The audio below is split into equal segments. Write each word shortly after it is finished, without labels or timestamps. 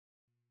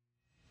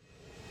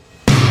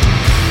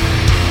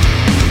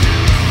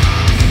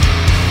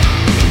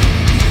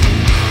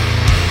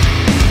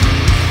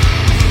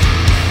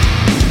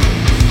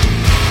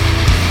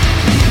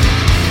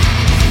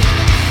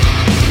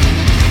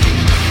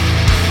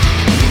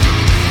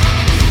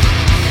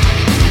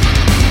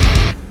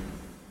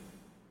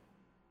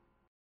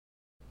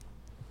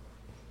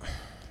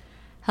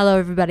Hello,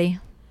 everybody.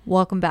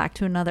 Welcome back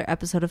to another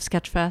episode of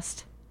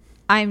Sketchfest.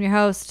 I am your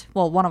host.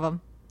 Well, one of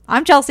them.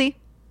 I'm Chelsea.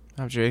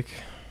 I'm Jake.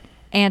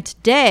 And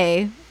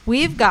today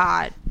we've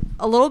got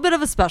a little bit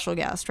of a special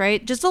guest,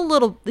 right? Just a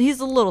little. He's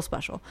a little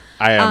special.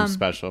 I am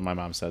special. My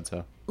mom said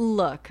so.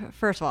 Look,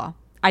 first of all,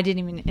 I didn't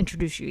even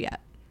introduce you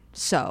yet.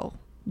 So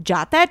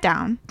jot that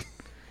down.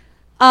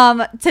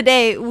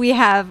 Today we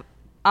have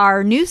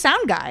our new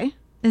sound guy.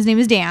 His name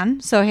is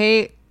Dan. So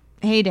hey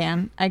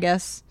Dan, I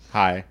guess.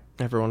 Hi.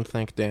 Everyone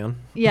thank Dan.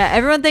 Yeah,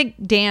 everyone thank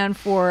Dan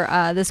for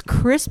this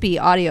crispy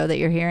audio that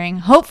you're hearing.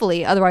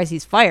 Hopefully, otherwise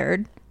he's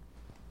fired.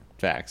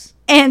 Facts.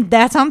 And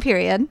that's on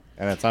period.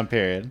 And that's on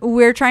period.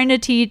 We're trying to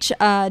teach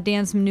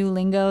Dan some new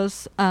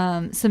lingos,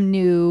 some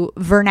new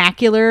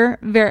vernacular,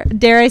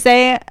 dare I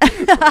say.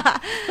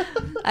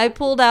 I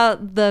pulled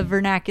out the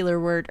vernacular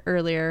word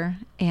earlier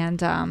and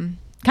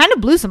kind of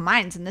blew some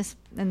minds in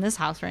this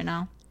house right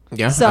now.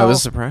 Yeah, So- I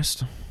was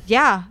surprised.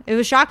 Yeah, it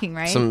was shocking,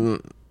 right?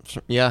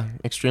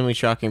 Extremely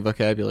shocking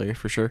vocabulary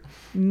for sure.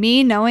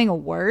 Me knowing a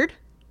word,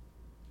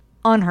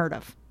 unheard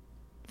of.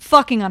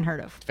 Fucking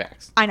unheard of.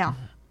 Facts. I know.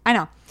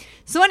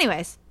 So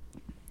anyways,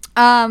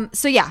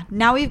 so yeah,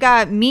 now we've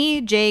got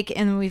me, Jake,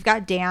 and we've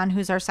got Dan,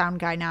 who's our sound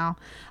guy now.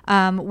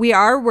 We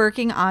are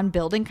working on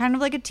building kind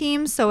of like a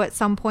team. So at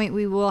some point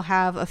we will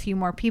have a few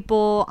more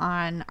people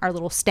on our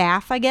little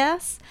staff, I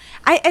guess.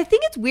 I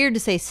think it's weird to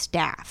say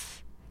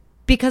staff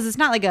because it's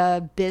not like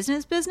a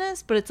business,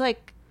 but it's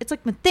like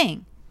my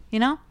thing, you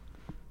know?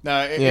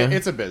 No, Yeah.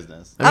 it's a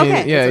business. I mean,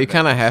 Okay. yeah, It's a you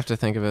kind of have to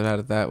think of it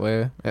out that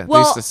way, at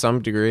Well- least to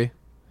some degree.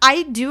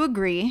 I do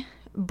agree,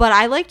 but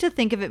I like to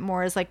think of it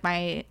more as like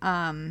my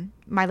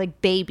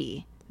like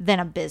baby than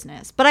a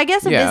business. But I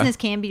guess a Yeah. business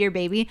can be your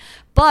baby.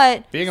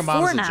 But Being a for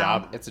mom is a now,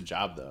 job. It's a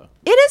job, though.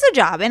 It is a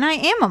job, and I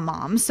am a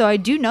mom, so I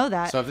do know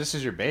that. So if this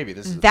is your baby,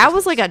 this is a That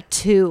was business. like a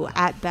 2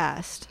 at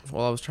best.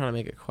 Well, I was trying to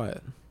make it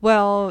quiet.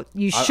 Well,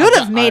 you I- should I'm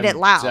have made I'm it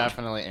loud.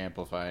 Definitely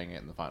amplifying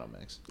it in the final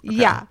mix.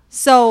 Yeah.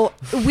 So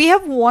we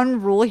have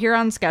one rule here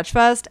on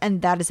Sketchfest,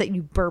 and that is that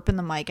you burp in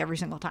the mic every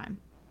single time.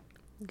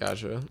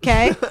 Gotcha.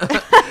 Okay?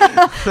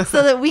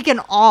 So that we can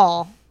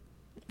all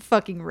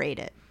fucking rate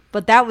it.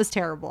 But that was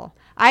terrible.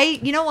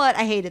 You know what?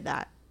 I hated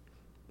that.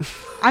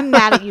 I'm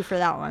mad at you for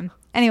that one.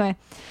 Anyway,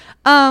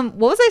 what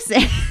was I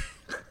saying?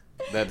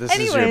 That this is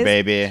Anyways, your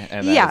baby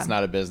and that yeah. it's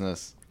not a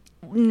business.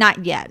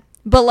 Not yet.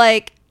 But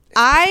like,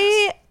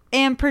 I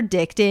am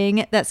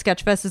predicting that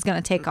Sketchfest is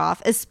going to take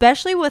off,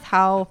 especially with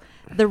how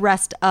the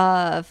rest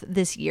of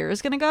this year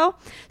is going to go.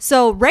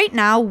 So right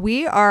now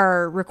we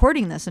are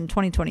recording this in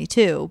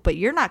 2022, but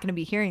you're not going to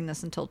be hearing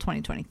this until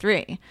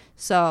 2023.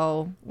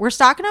 So we're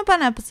stocking up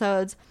on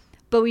episodes,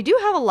 but we do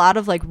have a lot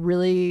of like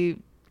really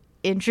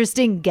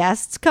interesting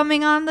guests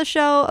coming on the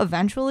show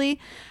eventually.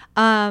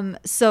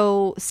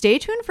 So stay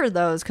tuned for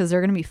those because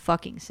they're going to be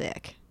fucking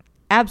sick.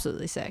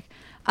 Absolutely sick.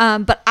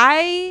 But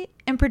I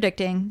am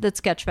predicting that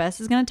Sketchfest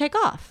is going to take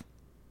off.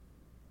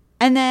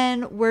 And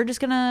then we're just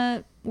going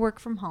to work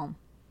from home.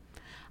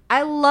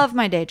 I love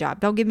my day job.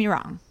 Don't get me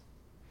wrong.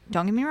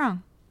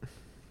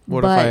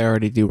 What But- if I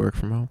already do work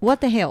from home? What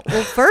the hell?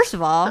 Well, first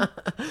of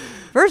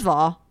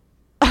all,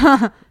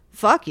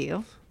 fuck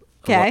you.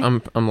 Okay.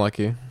 I'm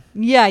lucky.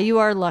 Yeah, you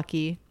are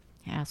lucky,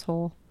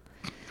 asshole.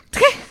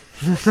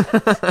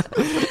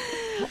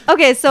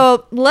 Okay,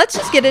 so let's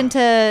just get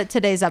into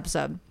today's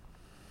episode.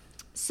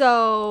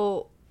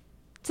 So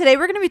today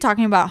we're going to be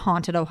talking about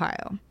Haunted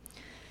Ohio.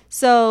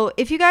 So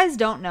if you guys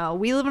don't know,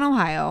 we live in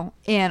Ohio,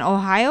 and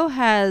Ohio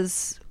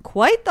has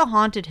quite the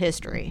haunted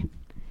history.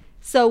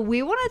 So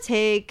we want to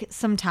take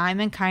some time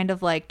and kind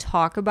of like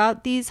talk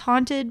about these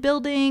haunted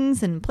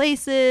buildings and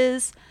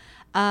places,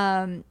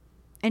 and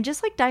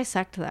just like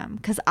dissect them,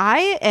 because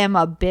I am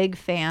a big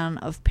fan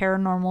of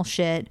paranormal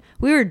shit.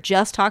 We were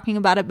just talking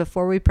about it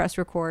before we press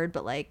record,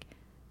 but like,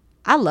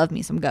 I love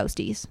me some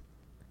ghosties.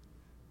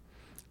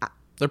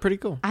 They're pretty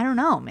cool. I don't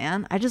know,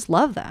 man. I just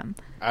love them.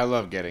 I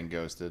love getting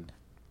ghosted.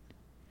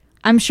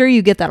 I'm sure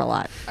you get that a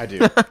lot, I do.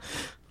 And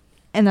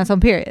and that's on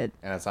period.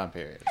 it's on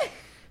period.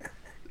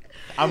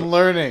 I'm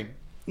learning.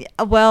 Yeah,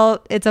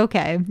 well, it's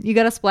okay. You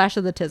got a splash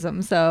of the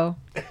tism, so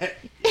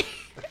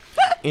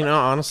You know,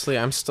 honestly,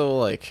 I'm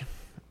still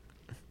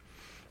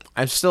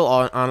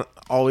on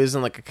always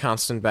in like a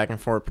constant back and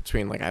forth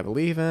between like I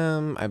believe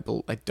him, I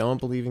don't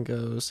believe in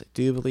ghosts, I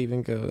do believe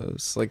in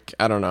ghosts. Like,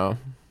 I don't know.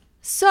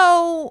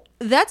 So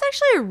that's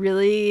actually a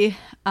really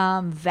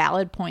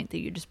valid point that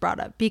you just brought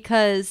up,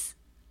 because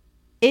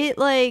it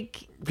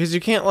like Because you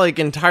can't like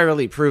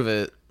entirely prove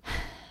it.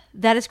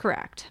 that is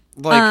correct.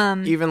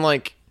 Like even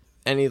like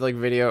any like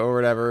video or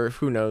whatever,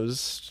 who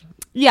knows?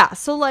 Yeah,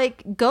 so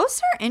like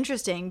ghosts are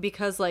interesting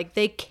because like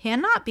they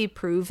cannot be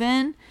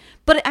proven.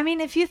 But I mean,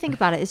 if you think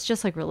about it, it's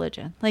just like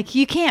religion. Like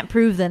you can't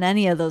prove that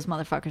any of those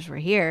motherfuckers were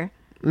here.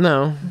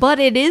 No. But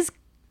it is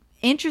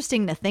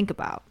interesting to think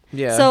about.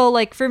 Yeah. So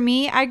like for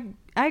me,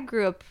 I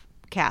grew up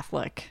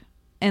Catholic,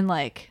 and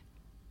like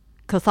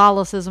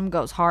Catholicism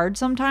goes hard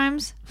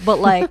sometimes, but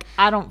like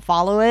I don't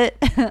follow it.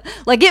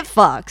 Like it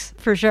fucks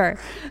for sure.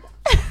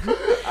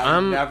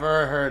 I've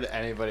never heard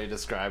anybody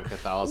describe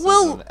Catholicism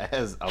Well,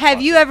 as a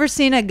have you fucking- ever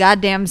seen a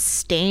goddamn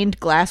stained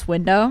glass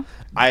window?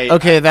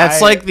 Okay,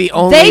 that's like the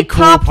only They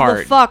cool pop the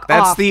part. fuck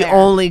That's off the there.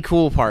 only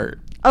cool part.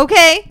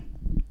 Okay.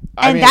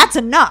 And mean- that's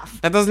enough.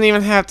 That doesn't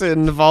even have to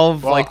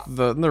involve Well, like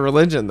the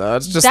religion though.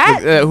 It's just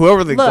That-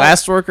 whoever the look,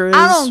 glass worker is.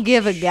 I don't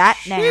give a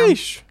goddamn.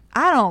 Sheesh.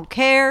 I don't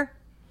care.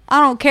 I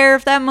don't care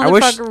if that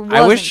motherfucker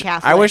wasn't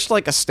Catholic. I wish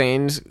like a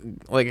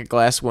stained like a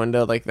glass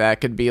window like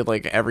that could be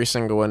like every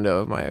single window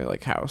of my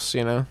like house,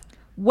 you know?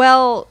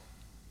 Well,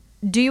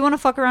 do you want to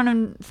fuck around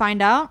and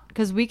find out?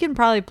 Because we can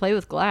probably play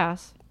with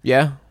glass.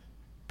 Yeah.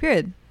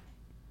 Period.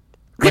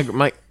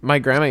 My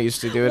grandma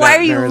used to do it. Why out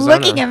are in you Arizona.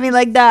 looking at me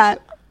like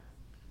that?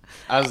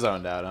 I was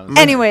zoned out.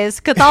 Anyways,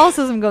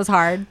 Catholicism goes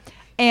hard.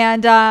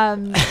 And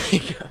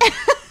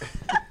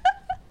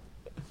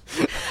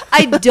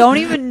I don't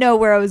even know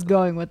where I was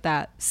going with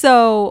that.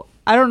 So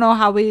I don't know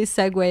how we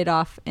segued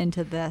off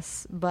into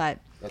this, but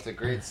That's a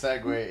great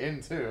segue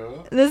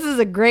into. this is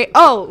a great.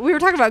 Oh, we were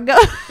talking about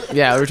ghosts.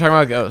 Yeah, we were talking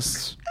about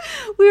ghosts.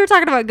 We were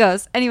talking about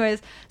ghosts.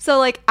 Anyways, so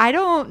like I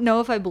don't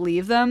know if I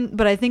believe them,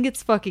 but I think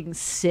it's fucking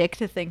sick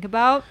to think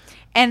about.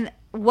 And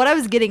what I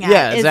was getting at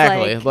Yeah, is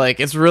exactly. like, Like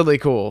it's really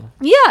cool.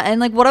 yeah, and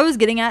like what I was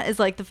getting at is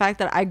like the fact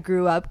that I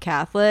grew up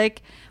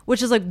Catholic,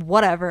 which is like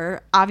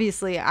whatever.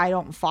 Obviously, I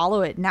don't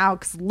follow it now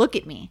because look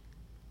at me.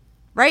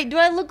 Right? Do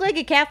I look like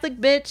a Catholic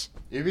bitch?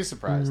 You'd be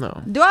surprised.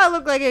 No. Do I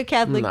look like a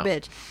Catholic No.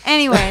 bitch?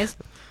 Anyways,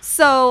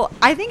 so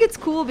I think it's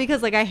cool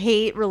because like I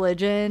hate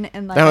religion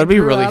and like That would I be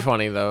grew really up-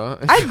 funny though.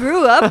 I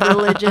grew up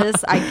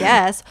religious, I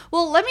guess.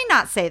 Well, let me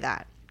not say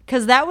that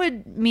because that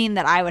would mean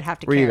that I would have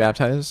to. Were you care.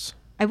 baptized?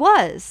 I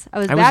was. I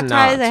was I was baptized.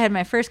 not. I had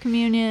my first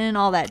communion,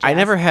 all that. Jazz. I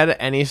never had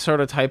any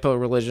sort of type of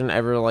religion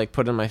ever like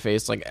put in my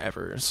face like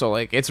ever. So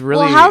like it's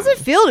really Well, how's it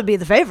feel to be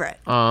the favorite?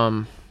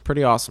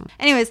 pretty awesome.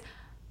 Anyways,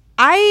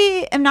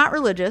 I am not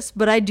religious,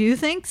 but I do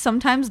think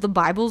sometimes the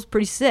Bible's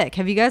pretty sick.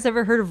 Have you guys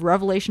ever heard of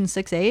Revelation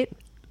 6:8?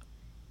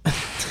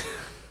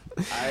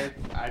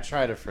 I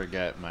try to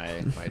forget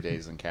my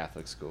days in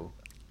Catholic school.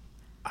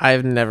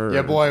 I've never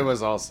Your boy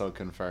was also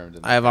confirmed.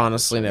 In the I've Catholic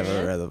honestly Church.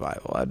 never read the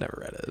Bible. I've never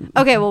read it.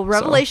 Okay, well,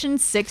 Revelation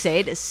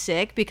 6:8 is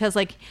sick because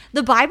like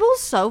the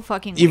Bible's so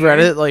fucking. You've weird.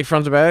 read it like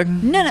front to back?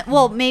 No,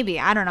 well, maybe.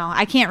 I don't know.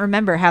 I can't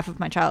remember half of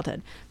my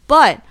childhood.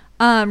 But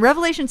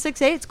Revelation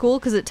 6:8 is cool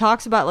because it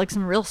talks about like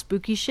some real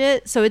spooky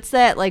shit. So it's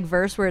that like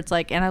verse where it's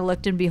like, and I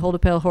looked and behold a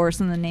pale horse,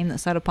 and the name that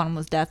sat upon him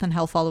was death, and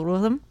hell followed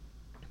with him.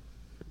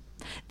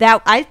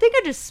 That I think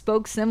I just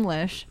spoke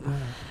Simlish.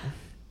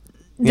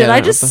 Did Yeah, I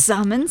no, just the-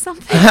 summon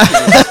something?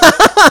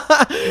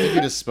 You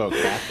just spoke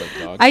Catholic,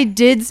 dog. I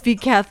did speak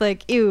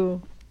Catholic.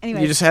 Ew.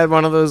 Anyway, You just had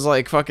one of those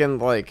like fucking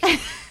like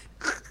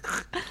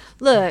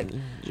look.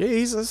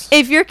 Jesus.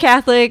 If you're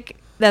Catholic,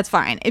 that's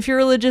fine. If you're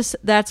religious,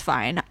 that's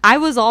fine. I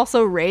was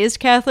also raised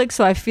Catholic,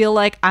 so I feel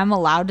like I'm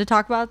allowed to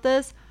talk about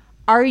this.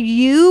 Are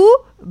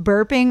you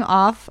burping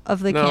off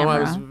of the No, camera? I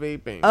was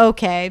vaping.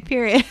 Okay,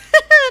 period.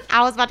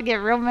 I was about to get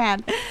real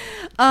mad.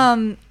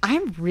 I'm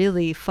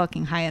really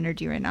fucking high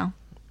energy right now.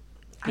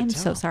 I'm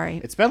so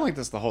sorry. It's been like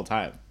this the whole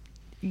time.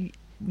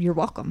 You're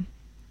welcome.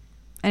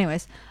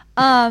 Anyways,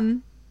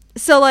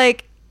 so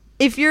like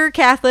if you're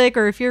Catholic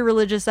or if you're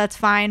religious, that's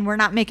fine. We're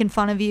not making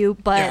fun of you,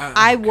 but Yeah.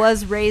 I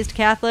was raised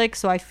Catholic,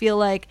 so I feel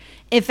like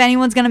if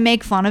anyone's gonna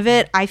make fun of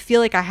it, I feel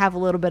like I have a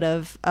little bit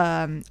of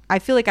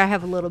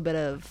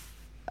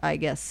I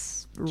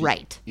guess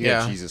right. You Yeah.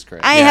 got Jesus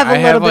Christ. I have a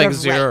little bit like of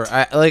zero.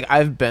 right.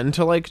 I've been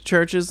to like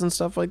churches and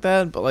stuff like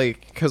that, but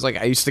like because like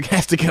I used to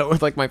have to go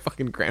with like my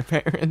fucking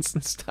grandparents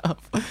and stuff.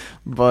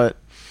 But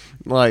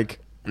like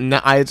no,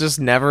 I just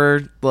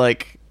never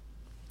like.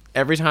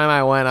 Every time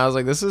I went, I was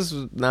like, "This is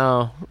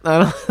no,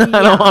 I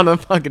don't want a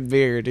fucking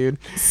beer, dude."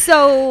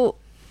 So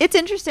it's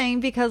interesting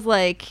because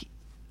like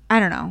I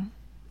don't know.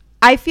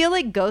 I feel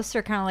like ghosts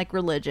are kind of like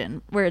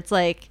religion, where it's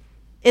like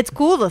it's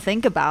cool to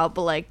think about,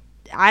 but like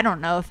I don't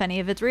know if any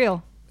of it's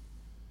real.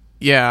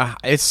 Yeah,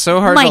 it's so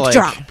hard Mic to like.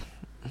 drop.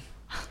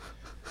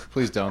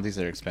 Please don't. These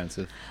are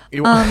expensive.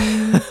 You,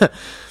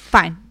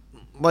 Fine.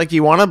 like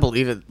you want to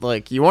believe it,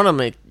 like you want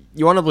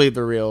to believe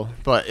they're real,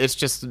 but it's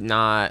just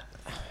not.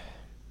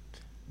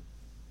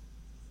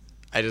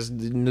 There's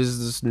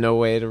just no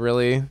way to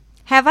really.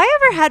 Have I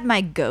ever had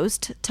my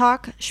ghost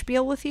talk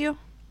spiel with you?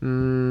 No,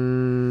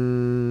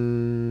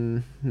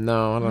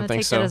 I I'm don't gonna think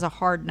take so. that as a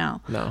hard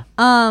no.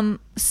 No.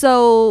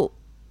 So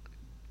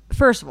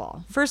first of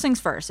all, first things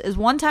first is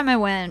one time I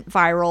went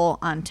viral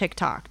on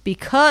TikTok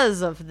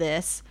because of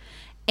this,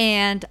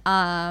 and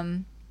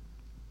I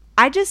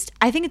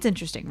think it's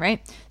interesting,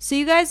 right? So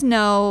you guys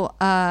know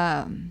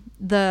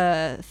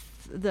the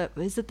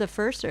is it the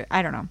first or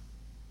I don't know,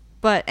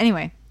 but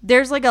anyway,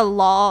 there's like a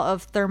law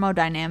of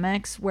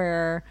thermodynamics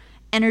where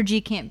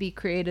energy can't be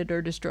created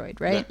or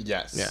destroyed, right?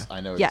 Yes. Yeah. I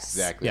know Yes.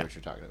 exactly Yeah. what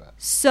you're talking about.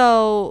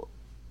 So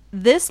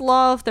this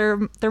law of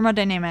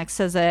thermodynamics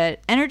says that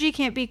energy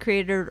can't be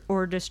created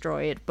or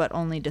destroyed, but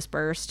only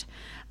dispersed.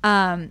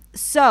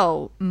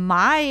 So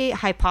my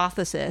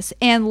hypothesis,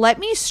 and let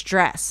me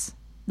stress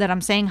that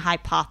I'm saying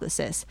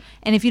hypothesis.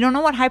 And if you don't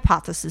know what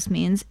hypothesis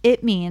means,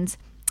 it means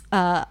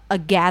a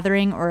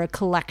gathering or a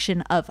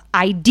collection of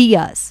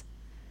ideas.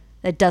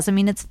 That doesn't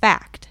mean it's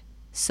fact.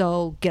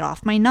 So get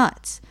off my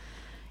nuts.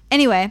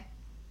 Anyway,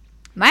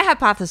 my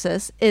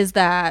hypothesis is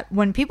that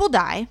when people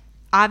die,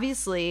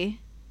 obviously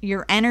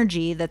your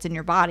energy that's in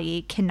your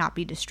body cannot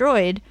be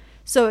destroyed.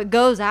 So it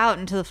goes out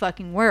into the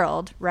fucking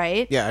world,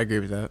 right? Yeah, I agree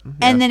with that. Yeah.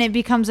 And then it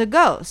becomes a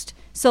ghost.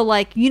 So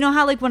like, you know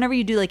how like whenever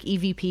you do like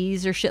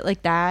EVPs or shit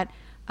like that,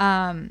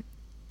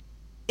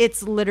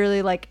 it's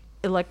literally like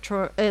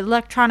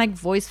electronic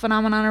voice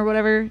phenomenon or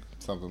whatever.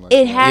 Something like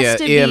It that. has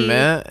to be.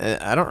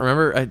 EMF. I don't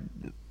remember.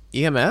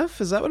 EMF,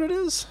 is that what it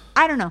is?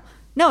 I don't know.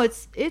 No,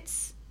 it's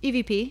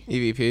EVP.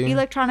 EVP.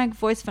 Electronic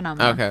voice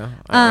phenomenon. Okay.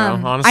 I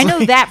don't know, honestly. I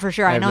know that for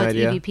sure. I I have know no it's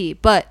idea. EVP,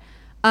 but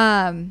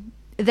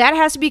that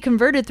has to be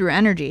converted through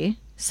energy.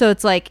 So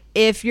it's like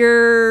if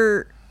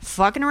you're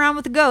fucking around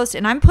with a ghost,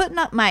 and I'm putting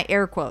up my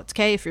air quotes,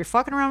 okay? If you're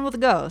fucking around with a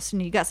ghost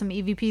and you got some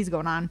EVPs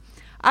going on,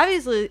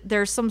 obviously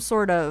there's some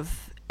sort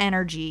of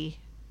energy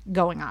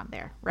going on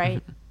there,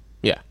 right?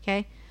 Yeah,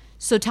 Okay.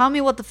 So tell me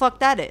what the fuck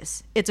that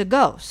is. It's a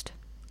ghost.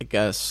 I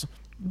guess.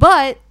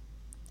 But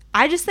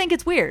I just think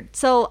it's weird.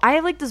 So I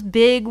have like this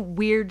big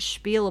weird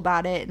spiel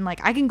about it, and like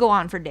I can go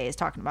on for days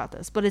talking about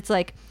this, but it's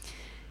like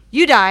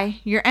you die,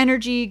 your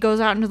energy goes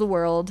out into the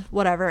world,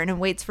 whatever, and it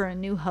waits for a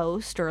new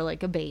host or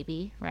like a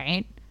baby,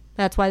 right?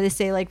 That's why they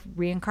say like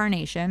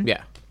reincarnation.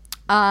 Yeah.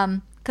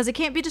 Because it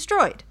can't be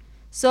destroyed.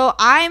 So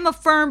I'm a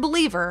firm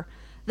believer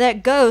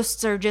that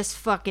ghosts are just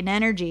fucking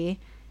energy,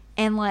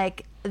 and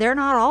like they're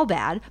not all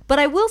bad. But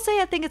I will say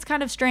I think it's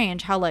kind of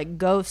strange how like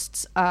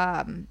ghosts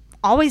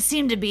always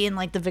seem to be in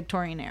like the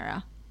Victorian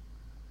era.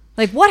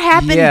 Like what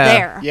happened Yeah.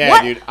 there? Yeah,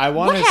 What- dude. I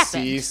what want to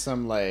happened? see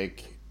some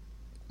like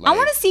I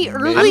wanna see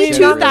early I mean, 2000s.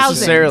 not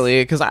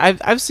necessarily, because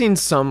I've seen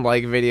some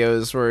like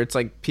videos where it's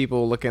like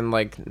people looking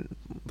like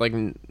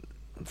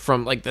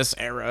from like this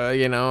era,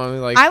 you know,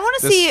 like I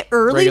want to this see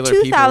early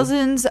regular people.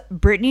 2000s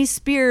Britney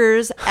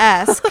Spears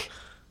esque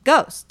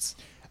ghosts.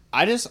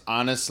 I just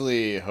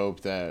honestly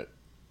hope that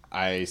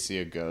I see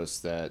a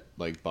ghost that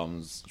like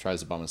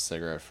tries to bum a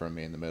cigarette from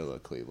me in the middle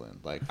of Cleveland.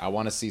 Like I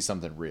want to see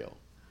something real,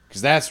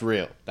 because that's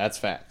real. That's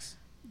facts.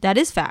 That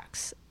is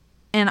facts.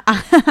 And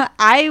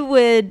I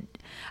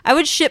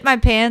would shit my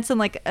pants in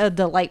like a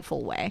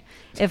delightful way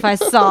if I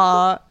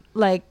saw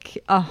like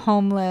a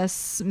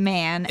homeless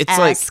man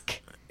esque.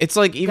 It's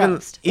like even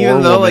Ghost. even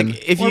Or though woman.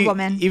 like if Or you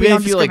woman. We even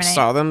don't if you like discriminate.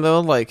 saw them though,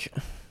 like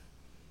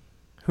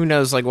who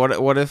knows, like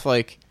what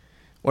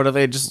if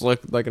they just look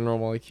like a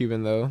normal like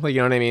human though, like, you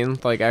know what I mean,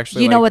 like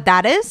actually You know like, what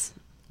that is?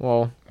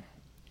 well,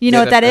 You know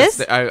what that is?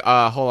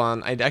 Hold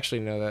on, I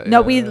actually know that.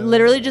 No, we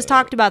literally just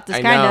talked about this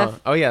I kind know.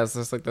 of. Oh yeah, it's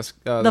just like this.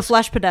 The this-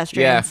 flesh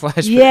pedestrian. Yeah,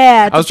 flesh.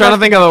 Yeah. I was trying to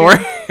think of the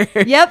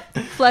word. Yep.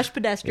 Flesh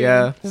pedestrian.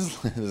 Yeah.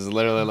 This is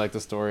literally like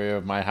the story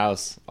of my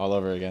house all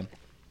over again.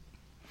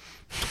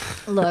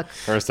 Look.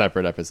 For a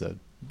separate episode.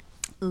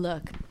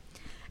 Look.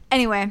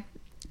 Anyway,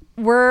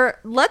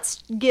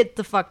 let's get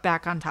the fuck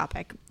back on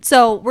topic.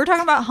 So we're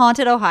talking about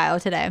haunted Ohio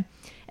today,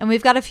 and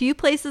we've got a few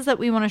places that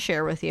we want to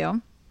share with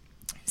you.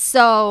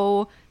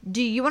 So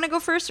do you want to go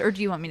first, or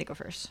do you want me to go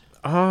first?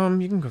 You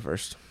can go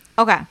first.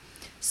 Okay.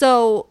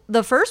 So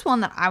the first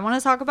one that I want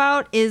to talk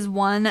about is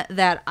one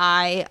that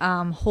I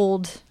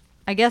hold,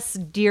 I guess,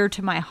 dear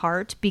to my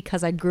heart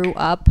because I grew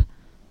up.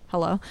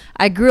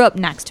 I grew up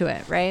next to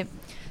it, right?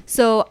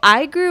 So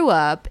I grew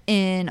up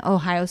in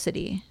Ohio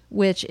City,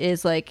 which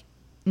is like,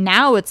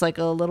 now it's like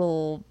a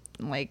little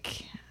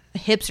like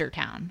hipster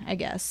town, I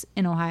guess,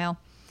 in Ohio.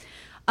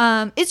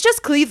 It's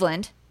just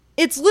Cleveland.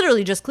 It's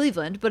literally just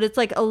Cleveland, but it's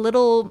like a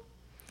little,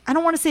 I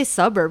don't want to say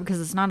suburb because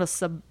it's not a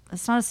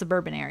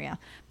suburban area,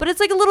 but it's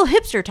like a little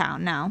hipster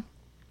town now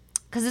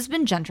because it's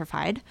been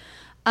gentrified.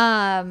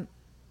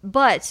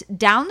 But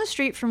down the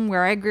street from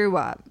where I grew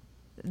up,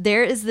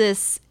 there is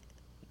this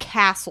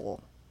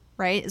castle,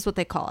 right? Is what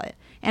they call it.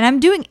 And I'm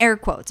doing air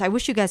quotes. I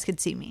wish you guys could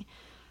see me.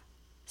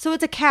 So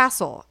it's a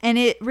castle, and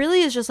it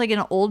really is just like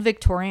an old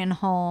Victorian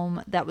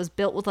home that was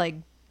built with like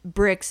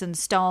bricks and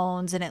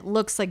stones, and it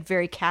looks like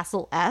very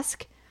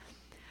castle-esque.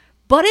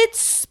 But it's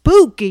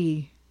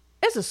spooky.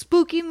 It's a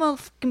spooky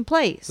motherfucking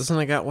place. Doesn't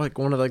it got like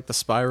one of like the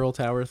spiral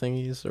tower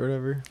thingies or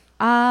whatever?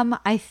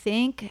 I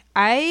think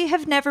I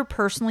have never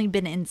personally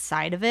been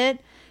inside of it,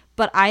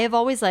 but I have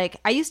always I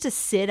used to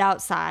sit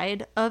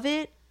outside of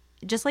it,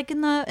 just like in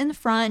the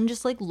front and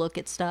just like look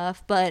at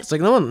stuff. But It's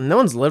like no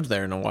one's lived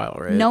there in a while,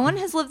 right? no one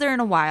has lived there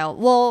in a while.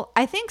 Well,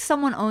 I think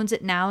someone owns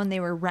it now, and they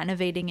were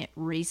renovating it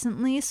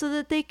recently so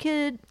that they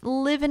could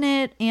live in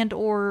it and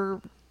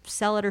or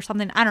sell it or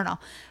something. I don't know.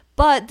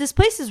 But this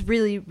place is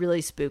really,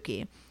 really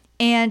spooky.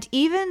 And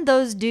even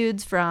those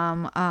dudes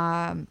from,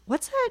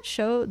 what's that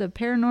show? The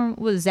Paranormal,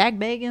 was Zach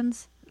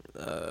Bagans?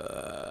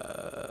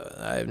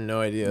 I have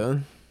no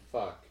idea.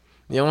 Fuck.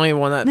 The only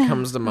one that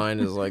comes to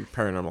mind is like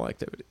Paranormal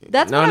Activity.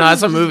 That's no, what no, I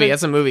that's a was movie.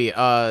 just That's a movie.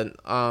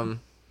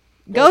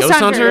 Ghost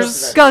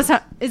Hunters?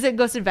 Hunters. Is it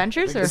Ghost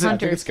Adventures or I think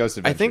Hunters? it's Ghost I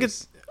Adventures. think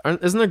it's.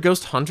 Isn't there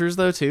Ghost Hunters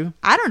though too?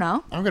 I don't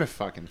know. I'm gonna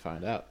fucking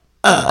find out.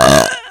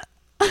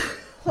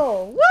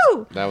 Oh, woo!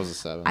 Woo! That was a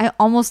 7. I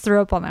almost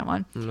threw up on that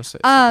one. I'm gonna say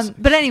 6.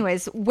 But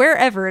anyways,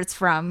 wherever it's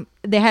from,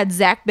 they had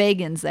Zach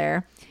Bagans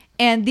there,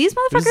 and these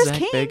Who's motherfuckers Zach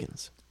came.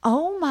 Bagans?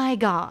 Oh my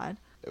god!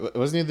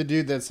 Wasn't he the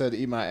dude that said,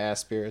 "Eat my ass,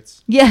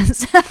 spirits"?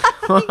 Yes,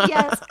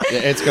 yes. Yeah,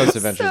 it's Ghost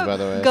Adventures, So, by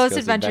the way. It's Ghost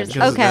Adventures.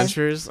 Ghost Okay.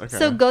 Adventures? Okay.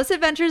 So Ghost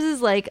Adventures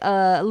is like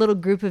a little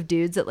group of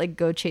dudes that like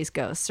go chase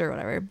ghosts or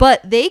whatever.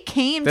 But they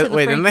came to the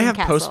Wait, didn't they Franklin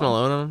have Post Castle.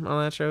 Malone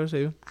on that show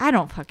too? I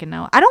don't fucking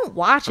know. I don't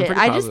watch I'm it.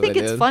 pretty I just positive think they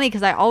it's did. funny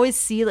because I always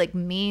see like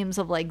memes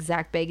of like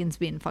Zach Bagans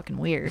being fucking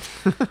weird,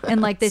 and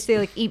like they say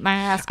like "eat my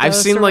ass." I've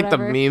ghost," seen or like the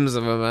whatever. memes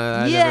of them.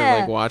 I never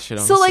like watch it.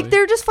 So like honestly.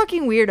 they're just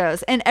fucking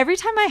weirdos. And every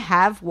time I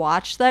have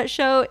watched that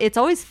show, it's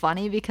always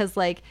funny because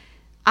like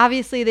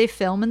obviously they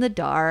film in the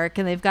dark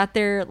and they've got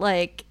their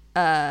like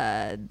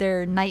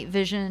their night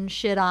vision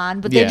shit on,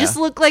 but they Yeah. just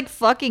look like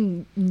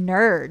fucking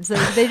nerds.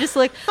 They just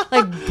look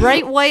like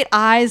bright white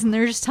eyes and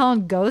they're just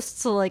telling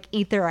ghosts to like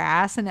eat their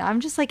ass, and I'm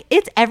just like,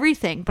 it's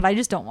everything, but I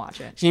just don't watch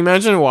it. Can you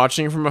imagine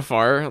watching from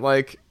afar,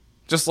 like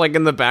just like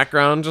in the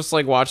background, just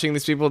like watching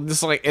these people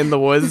just like in the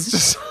woods,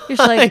 just You're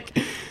just like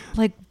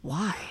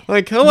why?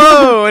 like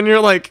hello, and you're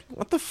like,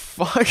 what the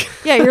fuck?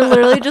 Yeah, you're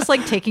literally just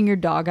like taking your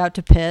dog out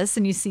to piss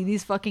and you see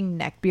these fucking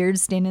neckbeards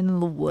standing in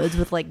the woods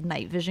with like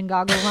night vision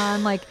goggles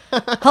on. Like,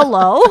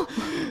 hello?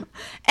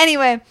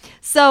 Anyway,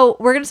 so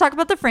we're going to talk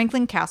about the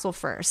Franklin Castle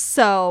first.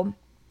 So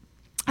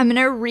I'm going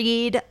to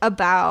read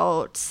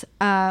about,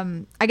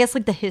 I guess,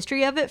 like the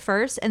history of it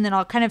first, and then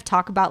I'll kind of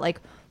talk about like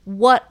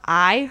what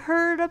I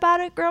heard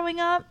about it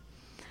growing up.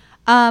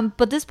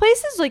 But this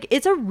place is like,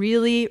 it's a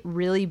really,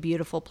 really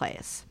beautiful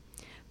place.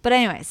 But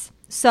anyways,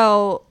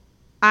 so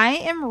I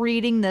am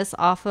reading this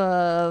off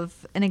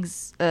of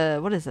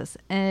what is this?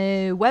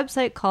 A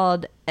website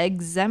called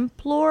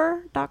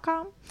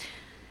Exemplar.com.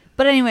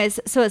 But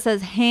anyways, so it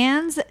says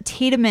Hans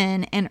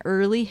Tiedemann and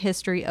Early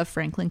History of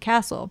Franklin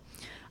Castle.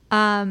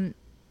 A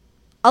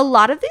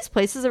lot of these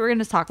places that we're going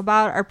to talk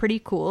about are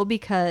pretty cool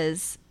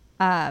because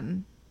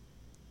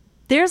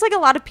there's like a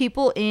lot of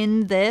people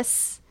in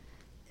this,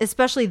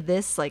 especially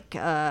this like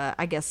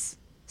I guess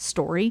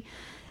story,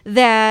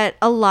 that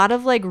a lot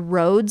of like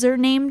roads are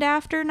named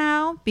after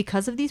now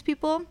because of these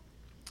people.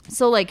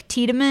 So like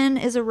Tiedemann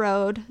is a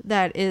road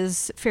that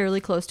is fairly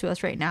close to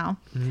us right now.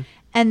 Mm-hmm.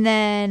 And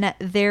then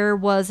there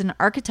was an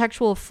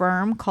architectural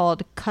firm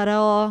called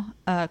Cadell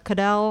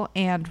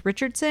and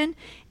Richardson,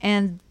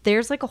 and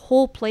there's like a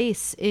whole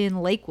place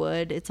in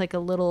Lakewood. It's like a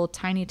little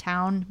tiny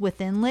town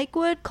within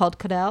Lakewood called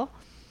Cadell.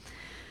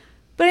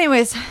 But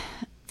anyways,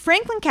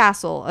 Franklin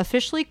Castle,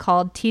 officially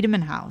called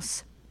Tiedemann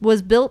House,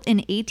 was built in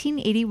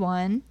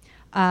 1881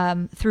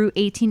 through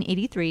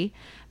 1883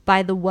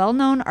 by the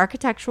well-known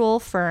architectural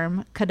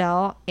firm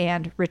Cadell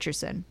and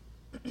Richardson.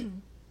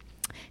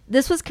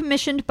 This was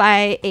commissioned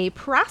by a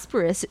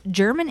prosperous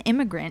German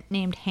immigrant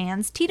named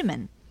Hans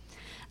Tiedemann.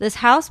 This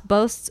house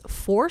boasts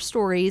 4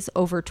 stories,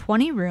 over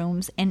 20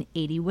 rooms, and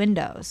 80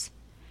 windows.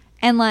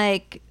 And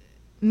like,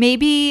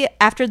 maybe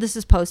after this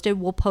is posted,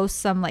 we'll post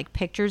some like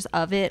pictures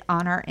of it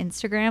on our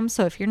Instagram.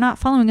 So if you're not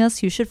following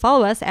us, you should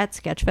follow us at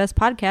Sketchfest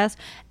Podcast.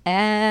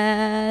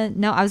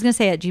 No, I was going to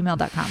say at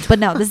gmail.com, but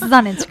no, this is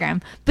on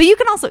Instagram. But you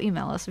can also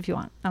email us if you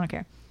want. I don't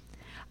care.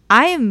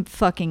 I am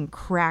fucking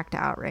cracked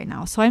out right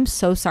now. So I'm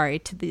so sorry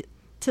to the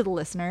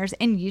listeners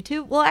and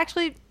YouTube. Well,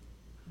 actually,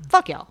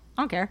 fuck y'all.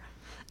 I don't care.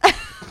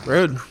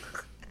 Rude.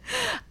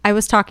 I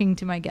was talking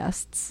to my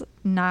guests,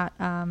 not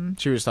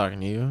She was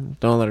talking to you.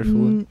 Don't let her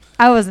fool you.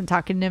 I wasn't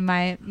talking to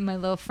my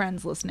little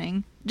friends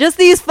listening. Just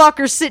these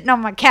fuckers sitting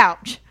on my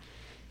couch.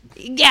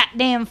 You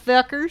goddamn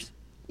fuckers.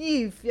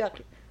 You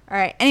fuckers. All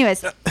right.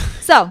 Anyways,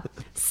 so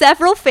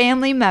several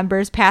family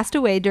members passed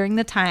away during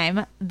the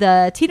time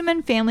the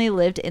Tiedemann family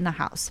lived in the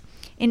house.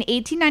 In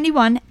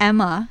 1891,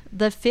 Emma,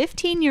 the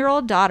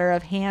 15-year-old daughter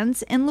of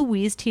Hans and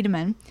Louise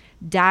Tiedemann,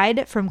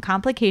 died from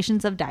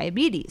complications of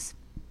diabetes.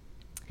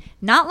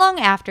 Not long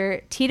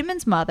after,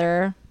 Tiedemann's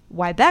mother,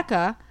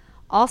 Wybecca,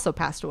 also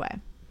passed away.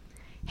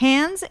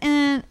 Hans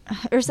and...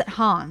 Or is it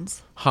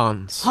Hans?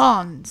 Hans.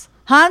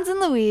 Hans and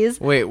Louise.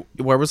 Wait,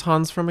 where was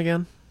Hans from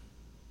again?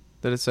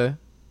 Did it say?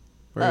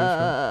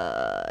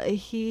 Where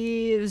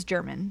He was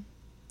German.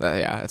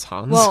 yeah, it's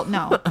Hans. Well,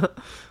 no.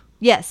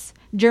 Yes,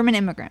 German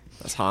immigrant.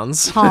 That's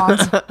Hans.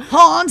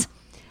 Hans.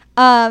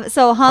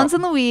 So Hans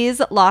and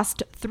Louise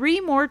lost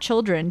 3 more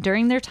children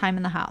during their time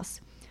in the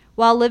house.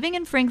 While living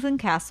in Franklin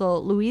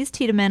Castle, Louise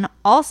Tiedemann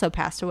also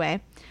passed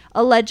away,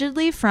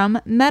 allegedly from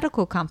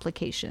medical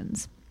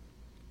complications.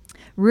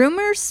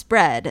 Rumors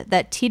spread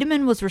that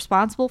Tiedemann was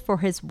responsible for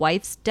his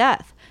wife's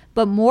death,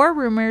 but more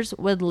rumors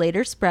would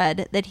later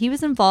spread that he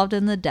was involved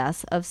in the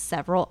deaths of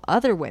several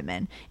other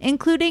women,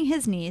 including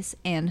his niece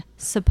and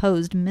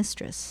supposed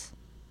mistress.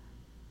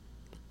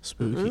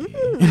 Spooky.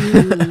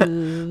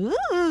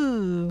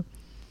 Ooh.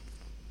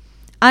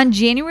 On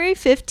January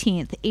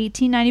 15th,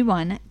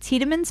 1891,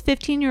 Tiedemann's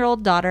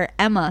 15-year-old daughter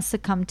Emma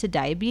succumbed to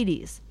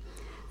diabetes.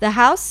 The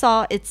house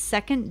saw its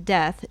second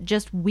death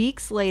just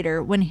weeks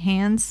later when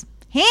Hans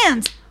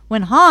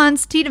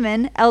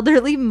Tiedemann,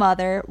 elderly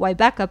mother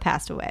Wybecca,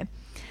 passed away.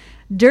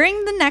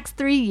 During the next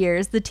 3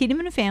 years, the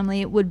Tiedemann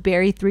family would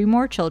bury 3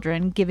 more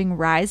children, giving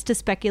rise to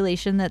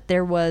speculation that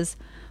there was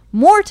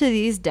more to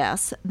these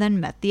deaths than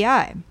met the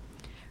eye.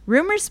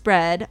 Rumors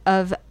spread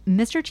of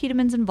Mr.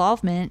 Tiedemann's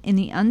involvement in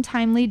the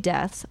untimely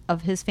deaths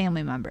of his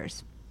family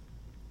members.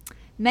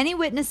 Many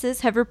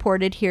witnesses have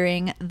reported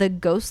hearing the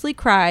ghostly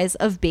cries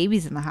of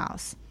babies in the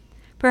house.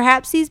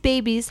 Perhaps these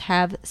babies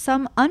have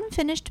some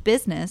unfinished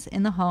business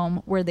in the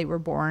home where they were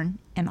born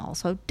and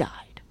also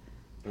died.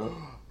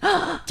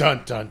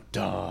 Dun dun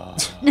dun.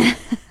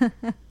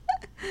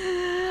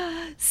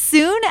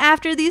 Soon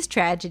after these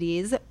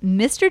tragedies,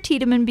 Mr.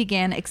 Tiedemann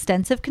began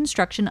extensive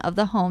construction of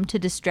the home to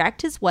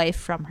distract his wife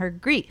from her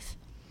grief.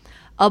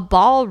 A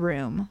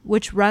ballroom,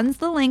 which runs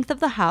the length of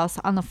the house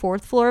on the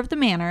 4th floor of the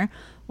manor,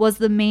 was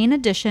the main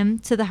addition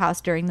to the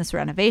house during this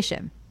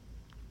renovation.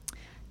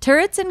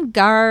 Turrets and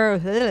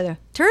gargoyles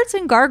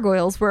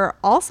were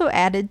also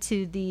added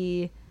to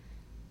the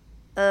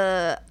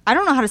I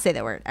don't know how to say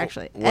that word,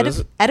 actually. What is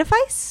it?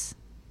 Edifices?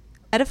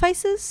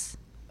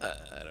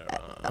 I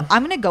don't know.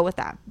 I'm going to go with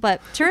that. But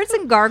turrets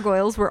and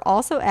gargoyles were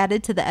also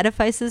added to the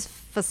edifice's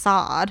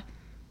facade.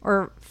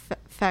 Or,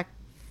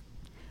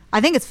 I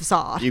think it's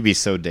facade. You'd be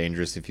so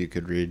dangerous if you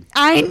could read.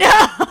 I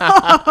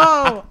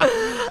know!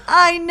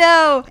 I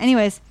know!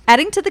 Anyways,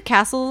 adding to the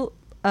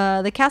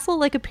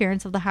castle-like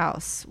appearance of the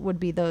house would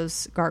be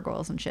those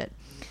gargoyles and shit.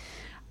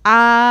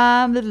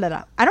 I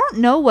don't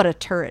know what a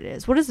turret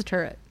is. What is a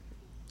turret?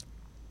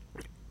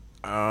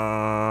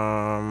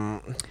 I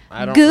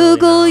don't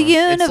Google really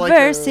know.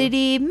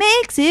 University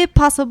makes it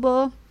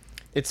possible.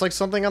 It's like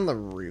something on the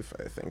roof,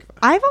 I think.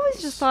 I've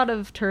always just thought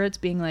of turrets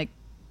being like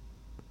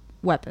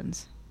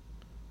weapons.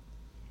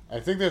 I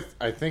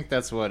think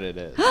that's what it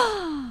is.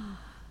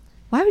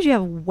 Why would you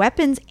have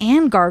weapons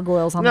and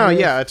gargoyles on the No, roof?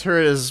 yeah, a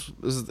turret is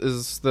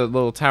the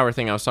little tower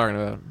thing I was talking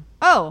about.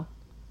 Oh.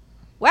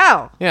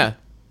 Wow. Yeah.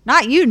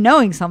 Not you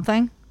knowing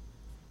something.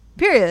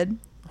 Period.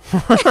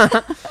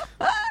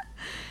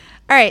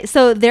 All right,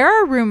 so there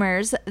are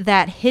rumors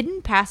that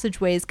hidden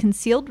passageways,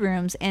 concealed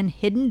rooms, and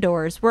hidden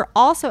doors were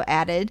also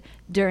added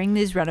during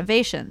these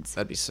renovations.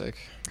 That'd be sick.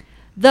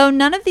 Though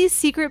none of these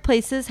secret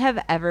places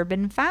have ever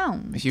been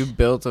found. If you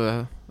built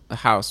a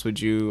house,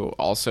 would you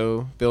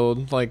also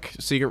build like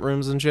secret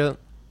rooms and shit?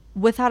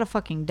 Without a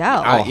fucking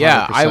doubt.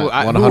 Yeah,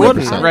 100%. who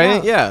wouldn't, 100%.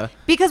 right? Yeah.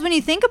 Because when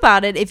you think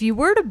about it, if you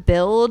were to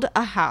build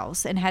a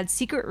house and had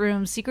secret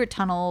rooms, secret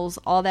tunnels,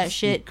 all that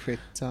shit, Secret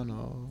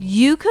tunnel.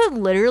 you could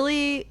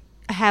literally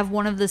have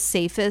one of the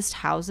safest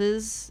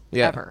houses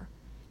Yeah. ever.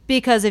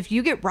 Because if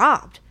you get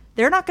robbed,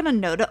 they're not going to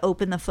know to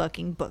open the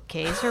fucking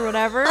bookcase or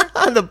whatever.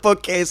 On the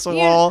bookcase You-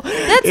 wall.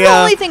 That's the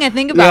Yeah. only thing I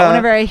think about Yeah.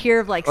 whenever I hear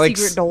of like Like,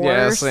 secret doors.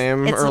 yeah,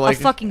 same. It's Or, like-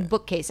 a fucking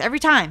bookcase every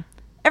time.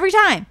 Every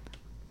time.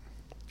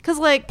 Because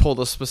like Pulled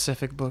a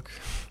specific book.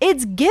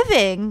 it's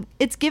giving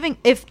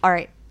if all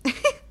right.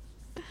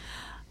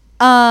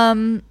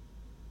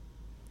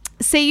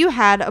 Say you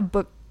had a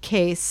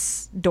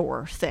bookcase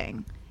door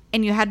thing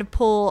and you had to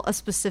pull a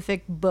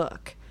specific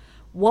book.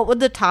 What would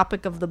the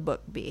topic of the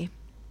book be?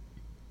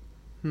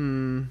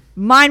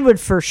 Mine would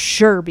for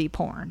sure be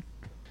porn.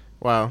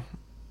 Wow.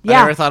 Yeah.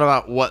 I never thought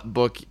about what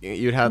book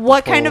you'd have to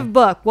What kind pull. of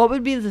book? What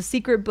would be the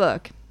secret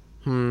book?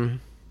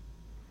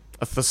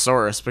 A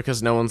thesaurus,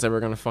 because no one's ever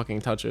gonna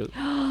fucking touch it.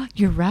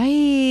 You're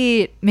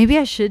right. Maybe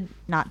I should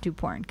not do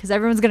porn because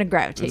everyone's gonna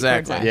gravitate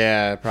Exactly. towards that.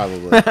 Yeah,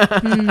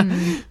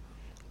 probably.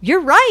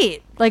 You're right.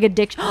 Like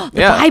addiction.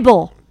 The Yeah.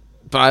 Bible.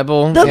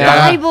 Bible. The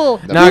yeah. Bible.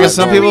 No, You because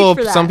have to read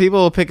for that. some people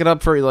will pick it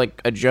up for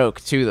like a joke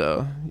too,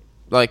 though.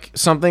 Like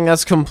something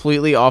that's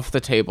completely off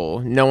the table.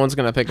 No one's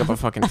gonna pick up a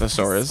fucking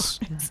thesaurus.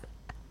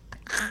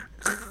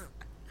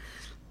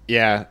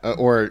 Yeah,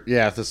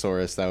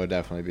 thesaurus. That would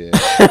definitely be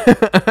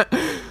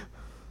it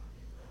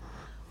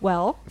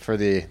Well, for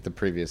the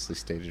previously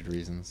stated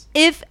reasons.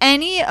 if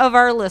any of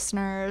our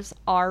listeners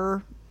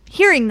are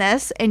hearing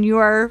this and you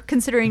are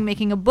considering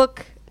making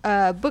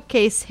a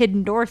bookcase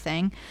hidden door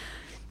thing,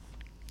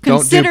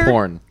 Don't do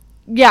porn.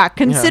 Yeah,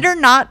 consider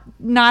not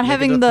Make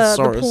having it a the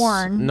thesaurus.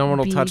 porn. No one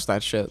will be- touch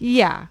that shit.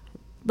 Yeah.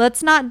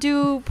 Let's not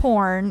do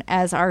porn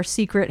as our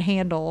secret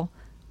handle.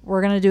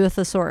 We're going to do a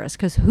thesaurus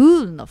because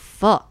who in the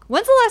fuck?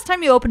 When's the last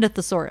time you opened a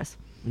thesaurus?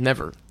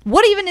 Never.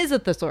 What even is a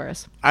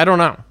thesaurus? I don't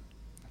know.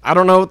 I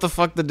don't know what the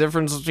fuck the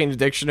difference between a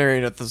dictionary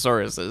and a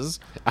thesaurus is.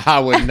 I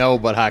would know,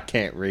 but I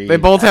can't read. They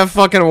both have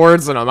fucking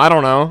words in them. I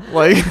don't know.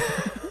 Like,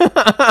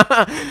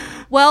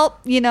 Well,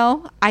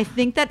 I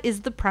think that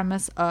is the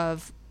premise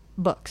of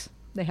books.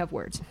 They have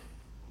words.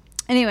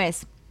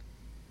 Anyways.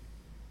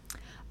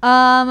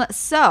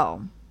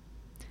 So,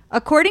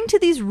 according to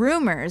these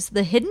rumors,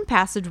 the hidden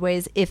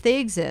passageways, if they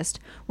exist,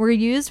 were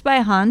used by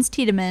Hans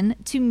Tiedemann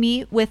to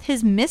meet with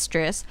his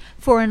mistress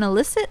for an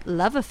illicit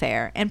love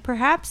affair and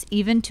perhaps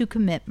even to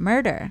commit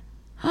murder.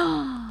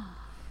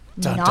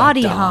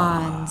 Naughty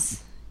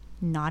Hans.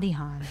 Naughty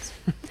Hans.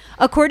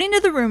 According to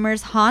the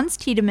rumors, Hans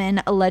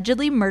Tiedemann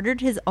allegedly murdered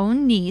his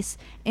own niece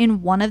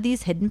in one of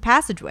these hidden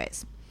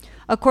passageways.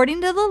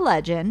 According to the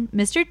legend,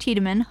 Mr.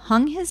 Tiedemann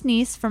hung his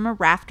niece from a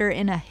rafter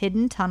in a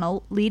hidden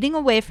tunnel leading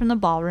away from the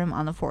ballroom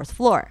on the 4th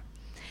floor.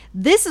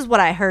 This is what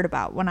I heard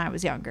about when I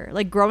was younger.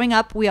 Like growing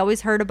up, we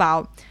always heard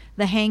about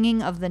the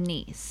hanging of the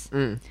niece.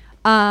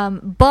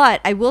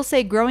 But I will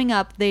say, growing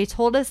up, they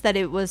told us that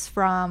it was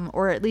from,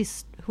 or at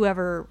least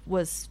whoever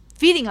was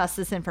feeding us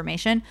this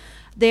information,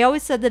 they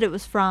always said that it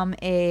was from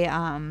a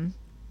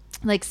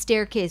like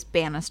staircase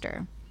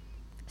banister.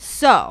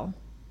 So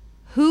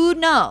who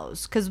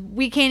knows? Because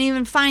we can't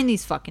even find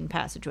these fucking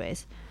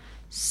passageways.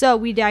 So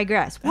we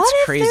digress. That's what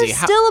if crazy. there's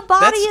still a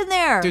body in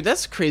there? Dude,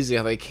 that's crazy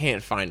how they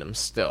can't find him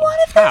still. What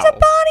if there's a body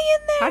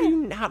in there? How do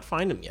you not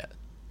find him yet?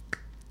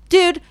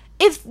 Dude,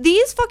 if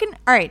these fucking...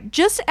 All right,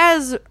 just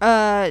as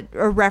a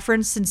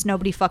reference, since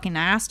nobody fucking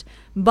asked,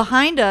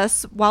 behind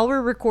us, while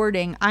we're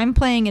recording, I'm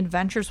playing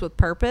Adventures with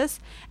Purpose,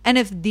 and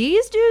if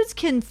these dudes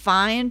can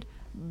find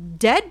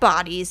dead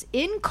bodies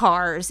in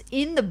cars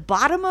in the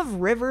bottom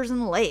of rivers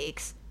and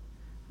lakes,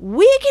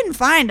 we can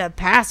find a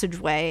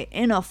passageway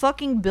in a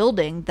fucking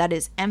building that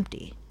is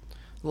empty.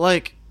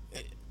 Like...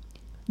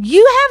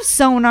 You have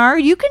sonar.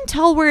 You can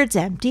tell where it's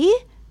empty.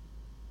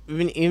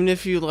 Even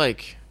if you,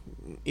 like...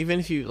 Even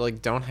if you,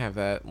 like, don't have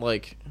that,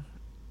 like...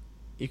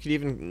 You could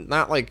even...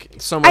 Not, like,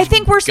 so much I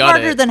think we're gut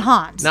smarter it, than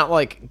Hans. Not,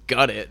 like,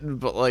 gut it,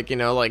 but, like, you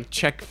know, like,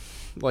 check...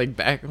 Like,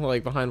 back...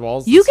 Like, behind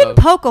walls You and can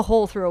stuff. poke a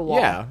hole through a wall.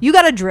 Yeah. You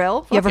got a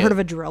drill? You ever it. heard of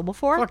a drill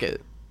before? Fuck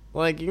it.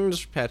 Like, you can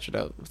just patch it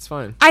up. It's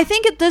fine. I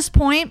think at this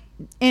point,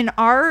 in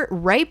our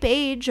ripe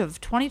age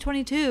of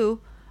 2022,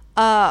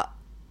 I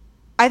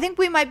think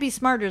we might be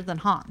smarter than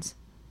Hans.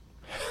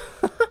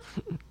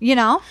 You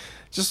know?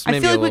 Just I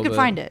maybe feel a like we little could bit.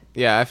 find it.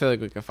 Yeah, I feel like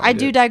we could find it. I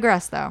do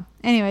digress, though.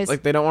 Anyways.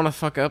 Like, they don't want to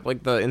fuck up,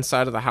 like, the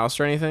inside of the house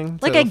or anything.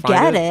 Like, to I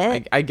find get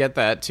it. I get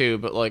that, too.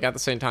 But, like, at the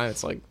same time,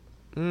 it's like,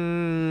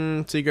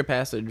 secret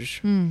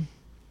passage.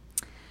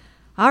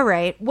 All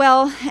right.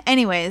 Well,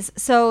 anyways,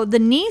 so the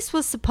niece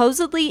was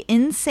supposedly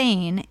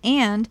insane,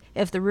 and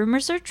if the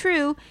rumors are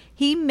true,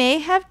 he may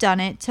have done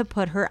it to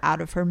put her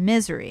out of her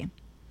misery.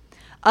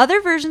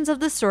 Other versions of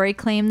the story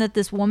claim that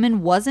this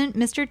woman wasn't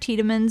Mr.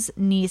 Tiedemann's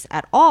niece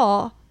at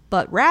all,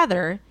 but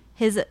rather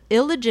his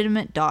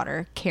illegitimate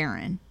daughter,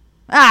 Karen.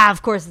 Ah,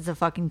 of course it's a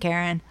fucking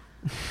Karen.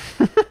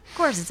 Of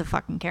course it's a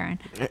fucking Karen.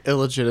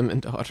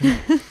 Illegitimate daughter.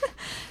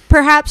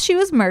 Perhaps she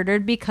was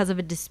murdered because of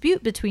a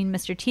dispute between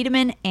Mr.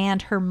 Tiedemann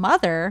and her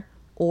mother,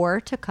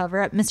 or to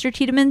cover up Mr.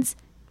 Tiedemann's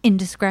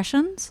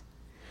indiscretions.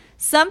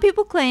 Some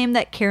people claim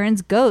that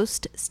Karen's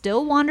ghost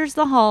still wanders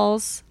the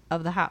halls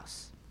of the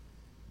house.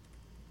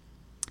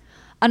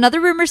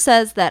 Another rumor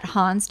says that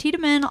Hans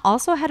Tiedemann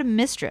also had a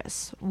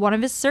mistress, one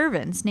of his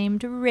servants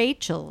named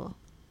Rachel.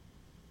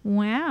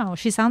 Wow,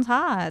 she sounds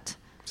hot.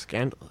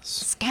 Scandalous.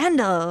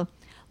 Scandal.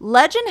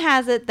 Legend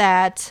has it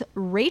that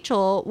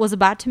Rachel was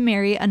about to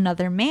marry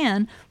another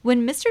man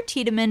when Mr.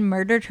 Tiedemann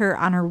murdered her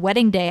on her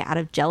wedding day out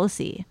of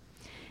jealousy.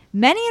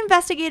 Many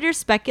investigators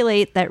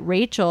speculate that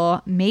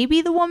Rachel may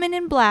be the woman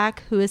in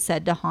black who is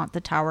said to haunt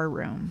the tower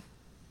room.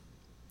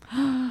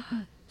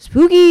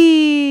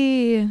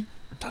 Spooky!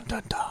 Dun,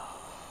 dun, dun.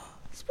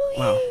 Spooky!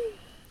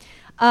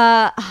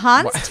 Wow.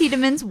 Hans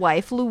Tiedemann's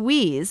wife,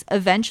 Louise,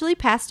 eventually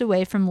passed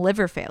away from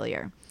liver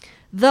failure.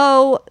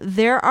 Though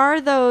there are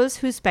those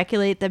who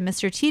speculate that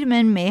Mr.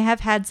 Tiedemann may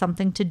have had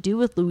something to do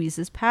with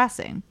Louise's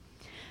passing.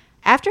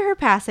 After her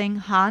passing,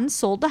 Hans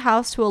sold the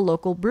house to a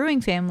local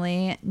brewing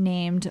family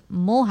named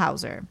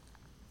Mulhauser.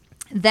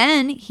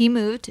 Then he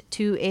moved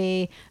to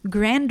a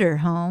grander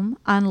home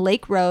on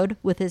Lake Road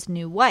with his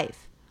new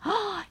wife.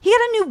 He got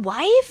a new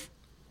wife?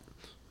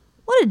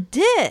 What a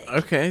dick.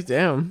 Okay,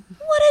 damn.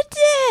 What a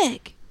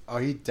dick. Oh,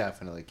 he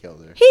definitely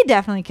killed her. He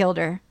definitely killed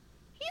her.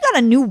 You got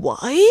a new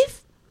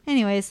wife?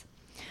 Anyways,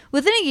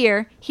 within a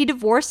year, he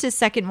divorced his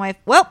second wife.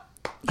 Well,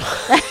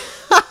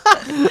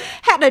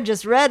 had I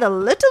just read a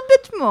little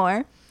bit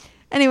more.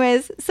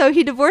 Anyways, so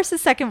he divorced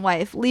his second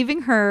wife,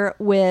 leaving her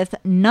with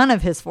none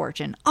of his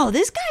fortune. Oh,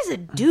 this guy's a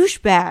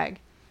douchebag.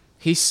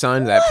 He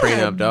signed that What?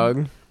 prenup,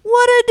 dog.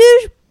 What a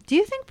douche. Do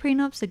you think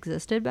prenups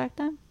existed back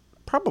then?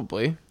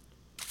 Probably.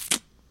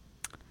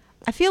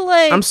 I feel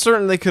like... I'm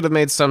certain they could have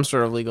made some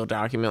sort of legal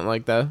document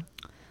like that.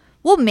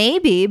 Well,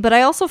 maybe, but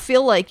I also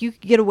feel like you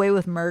could get away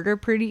with murder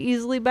pretty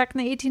easily back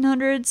in the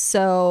 1800s.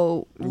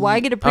 So why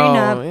get a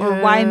prenup,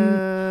 or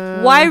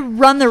why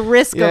run the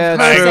risk Yeah, of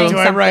true. her saying Do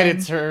I write a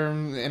something?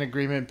 term, an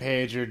agreement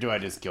page, or do I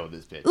just kill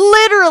this bitch?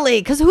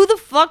 Literally, because who the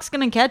fuck's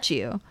gonna catch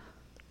you?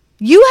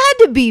 You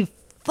had to be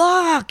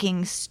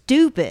fucking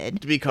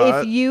stupid To be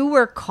caught. if you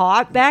were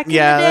caught back in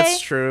Yeah, the day.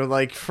 that's true.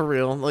 Like, for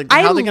real. Like,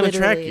 how are they going to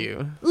track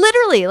you?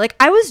 Literally, like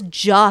I was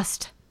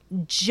just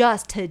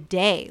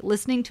today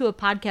listening to a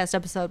podcast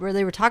episode where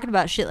they were talking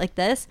about shit like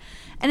this,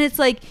 and it's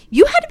like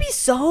you had to be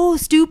so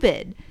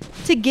stupid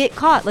to get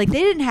caught. Like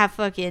they didn't have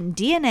fucking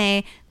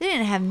DNA, they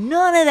didn't have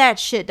none of that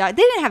shit, dog.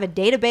 They didn't have a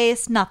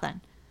database,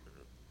 nothing.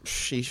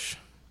 Sheesh.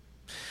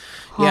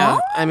 Yeah,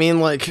 I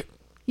mean, like,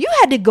 You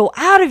had to go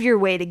out of your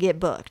way to get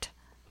booked.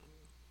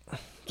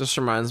 just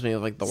reminds me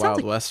of, like, the Sounds Wild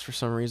like- West for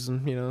some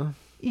reason, you know?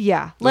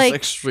 Yeah, Just like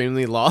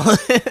extremely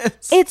lawless.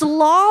 it's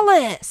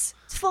lawless.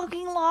 It's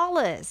fucking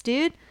lawless,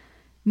 dude.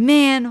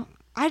 Man,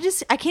 I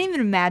can't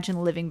even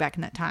imagine living back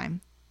in that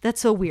time. That's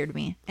so weird to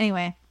me.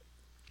 Anyway,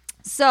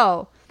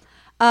 So,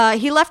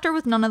 he left her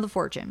with none of the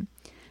fortune.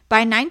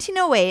 By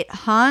 1908,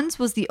 Hans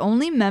was the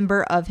only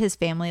member of his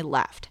family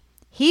left.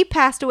 He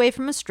passed away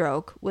from a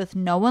stroke with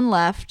no one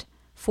left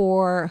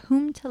for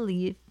whom to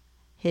leave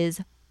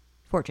his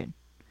fortune.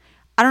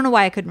 I don't know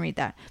why I couldn't read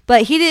that,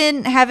 but he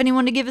didn't have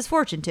anyone to give his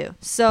fortune to,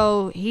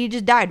 so he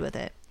just died with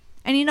it.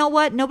 And you know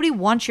what? Nobody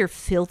wants your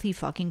filthy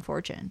fucking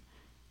fortune.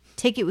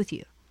 Take it with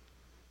you.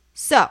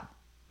 So,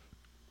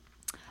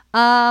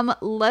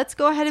 let's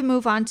go ahead and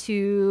move on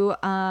to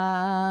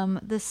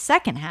the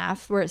second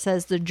half, where it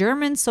says the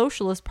German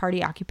Socialist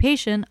Party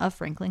occupation of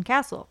Franklin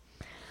Castle.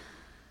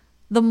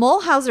 The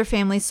Mulhauser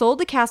family sold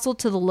the castle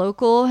to the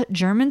local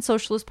German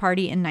Socialist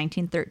Party in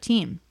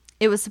 1913.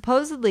 It was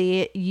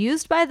supposedly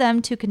used by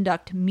them to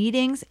conduct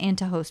meetings and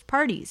to host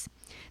parties.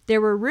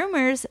 There were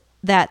rumors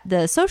that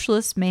the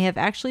socialists may have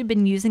actually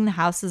been using the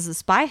house as a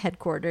spy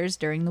headquarters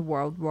during the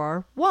World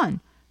War I.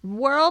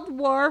 World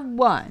War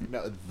I.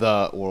 No,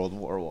 the World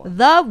War One.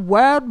 The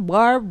World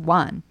War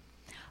I.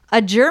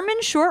 A German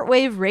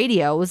shortwave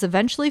radio was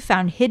eventually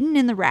found hidden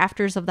in the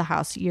rafters of the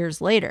house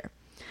years later.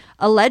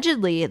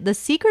 Allegedly, the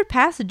secret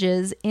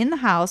passages in the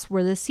house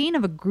were the scene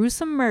of a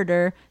gruesome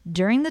murder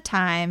during the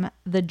time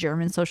the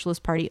German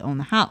Socialist Party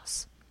owned the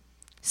house.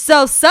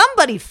 So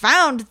somebody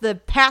found the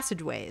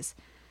passageways.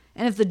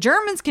 And if the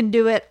Germans can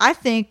do it, I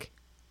think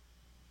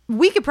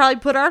we could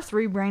probably put our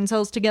 3 brain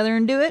cells together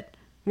and do it.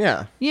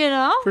 Yeah, You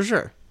know? for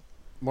sure.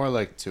 More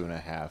like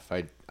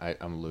 2.5.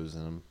 I'm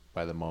losing them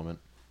by the moment.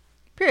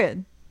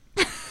 Period.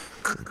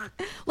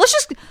 Let's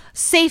just,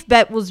 safe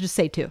bet, we'll just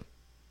say 2.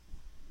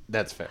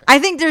 That's fair. I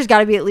think there's got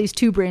to be at least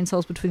 2 brain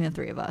cells between the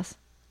 3 of us.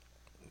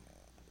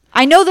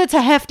 I know that's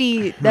a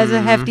hefty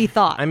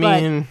thought. I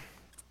mean,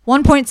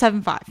 but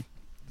 1.75.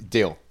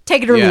 Deal.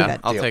 Take it or leave yeah,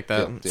 it. I'll Deal, take that.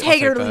 deal, deal. I'll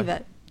Take it or that. leave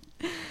it.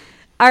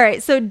 All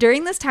right. So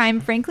during this time,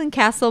 Franklin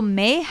Castle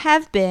may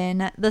have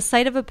been the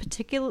site of a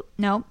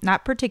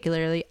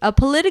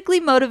politically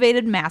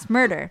motivated mass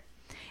murder.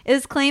 It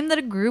is claimed that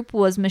a group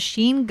was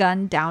machine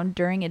gunned down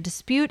during a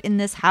dispute in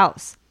this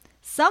house.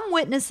 Some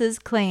witnesses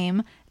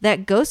claim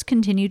that ghosts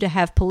continue to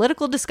have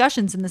political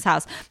discussions in this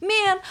house.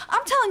 Man,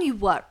 I'm telling you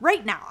what,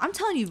 right now. I'm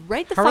telling you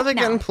right the How fuck are they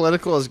now. getting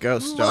political as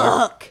ghosts,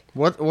 dog?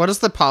 Look. What is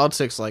the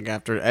politics like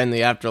in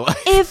the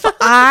afterlife? If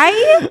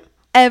I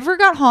ever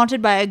got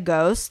haunted by a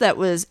ghost that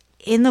was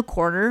in the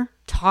corner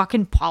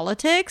talking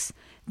politics,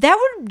 that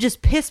would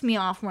just piss me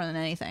off more than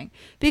anything.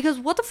 Because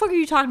what the fuck are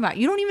you talking about?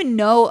 You don't even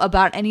know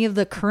about any of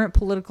the current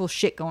political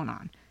shit going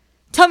on.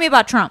 Tell me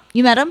about Trump.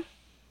 You met him?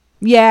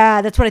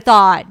 Yeah, that's what I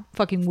thought.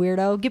 Fucking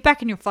weirdo. Get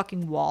back in your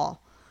fucking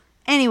wall.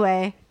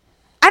 Anyway,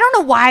 I don't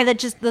know why the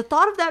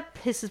thought of that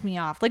pisses me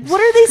off. Like,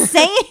 what are they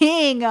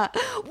saying? What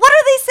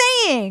are they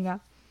saying?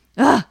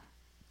 Ugh.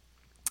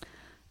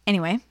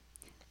 Anyway,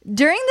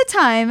 during the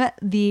time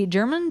the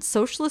German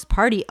Socialist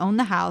Party owned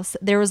the house,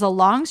 there was a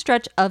long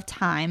stretch of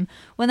time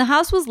when the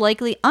house was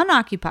likely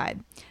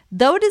unoccupied,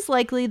 though it is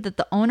likely that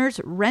the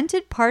owners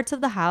rented parts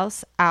of the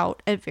house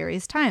out at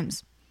various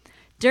times.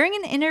 During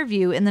an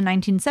interview in the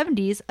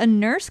 1970s, a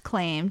nurse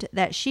claimed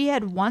that she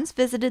had once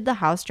visited the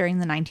house during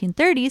the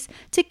 1930s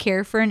to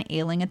care for an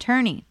ailing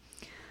attorney.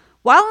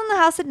 While in the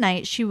house at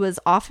night, she was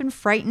often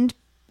frightened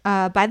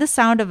by the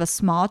sound of a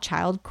small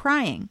child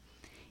crying.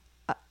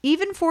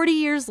 Even 40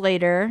 years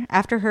later,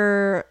 after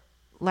her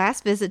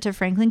last visit to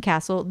Franklin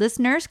Castle, this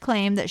nurse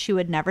claimed that she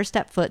would never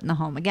step foot in the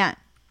home again.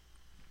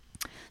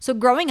 So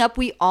growing up,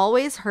 we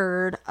always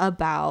heard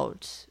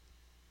about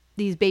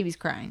these babies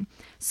crying.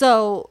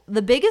 So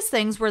the biggest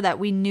things were that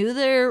we knew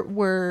there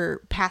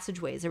were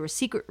passageways, there were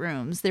secret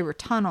rooms, there were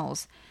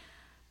tunnels.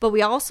 But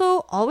we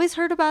also always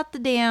heard about the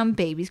damn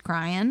babies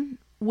crying,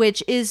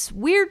 which is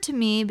weird to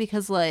me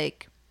because,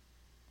 like,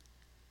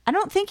 I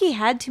don't think he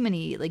had too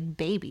many, like,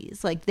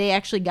 babies. Like, they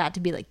actually got to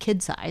be, like,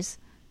 kid size.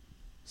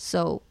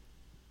 So,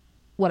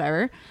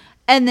 whatever.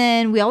 And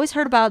then we always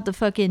heard about the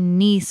fucking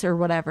niece or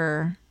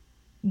whatever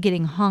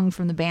getting hung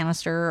from the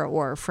banister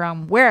or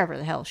from wherever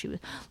the hell she was.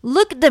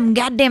 Look at them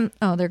goddamn...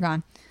 Oh, they're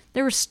gone.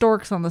 There were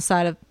storks on the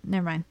side of...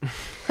 Never mind.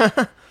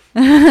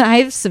 I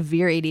have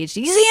severe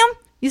ADHD. You see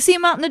them? You see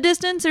them out in the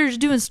distance? They're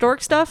just doing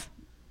stork stuff?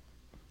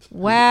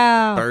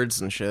 Wow. Birds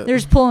and shit. They're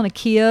just pulling a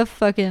Kia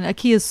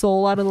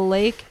Soul out of the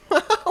lake.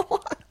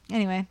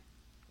 Anyway.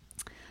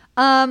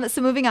 So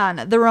moving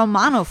on. The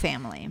Romano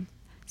family.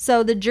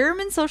 So the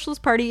German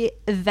Socialist Party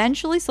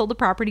eventually sold the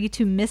property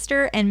to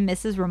Mr. and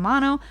Mrs.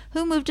 Romano,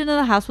 who moved into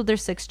the house with their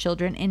 6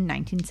 children in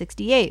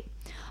 1968.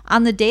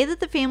 On the day that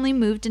the family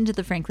moved into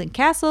the Franklin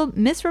Castle,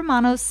 Miss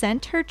Romano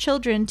sent her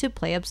children to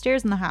play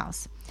upstairs in the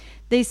house.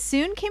 They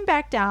soon came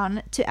back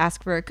down to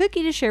ask for a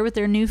cookie to share with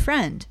their new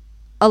friend,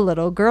 a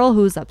little girl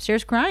who was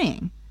upstairs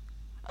crying.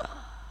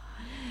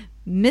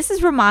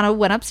 Mrs. Romano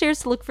went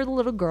upstairs to look for the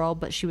little girl,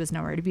 but she was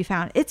nowhere to be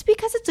found. It's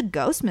because it's a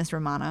ghost, Miss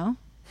Romano.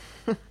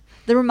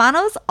 The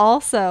Romanos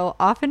also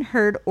often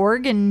heard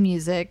organ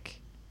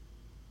music.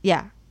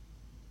 Yeah.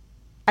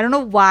 I don't know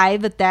why,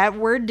 but that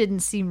word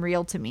didn't seem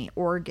real to me.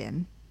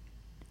 Organ.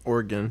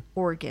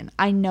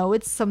 I know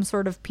it's some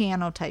sort of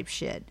piano type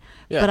shit,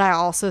 Yeah. but I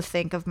also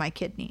think of my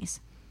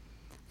kidneys.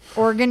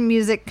 Organ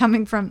music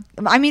coming from...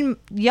 I mean,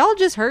 y'all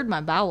just heard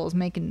my bowels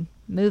making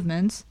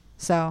movements,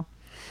 so...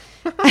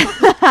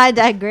 I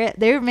digress.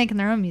 They were making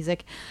their own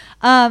music.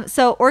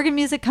 So organ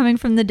music coming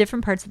from the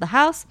different parts of the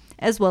house,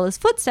 as well as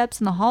footsteps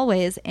in the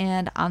hallways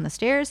and on the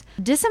stairs,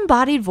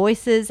 disembodied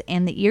voices,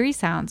 and the eerie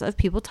sounds of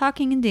people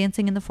talking and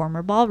dancing in the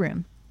former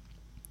ballroom.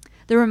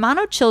 The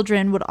Romano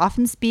children would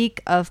often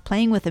speak of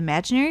playing with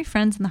imaginary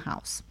friends in the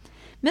house.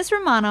 Miss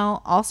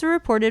Romano also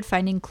reported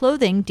finding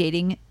clothing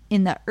dating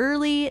in the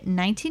early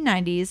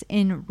 1990s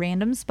in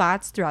random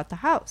spots throughout the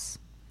house.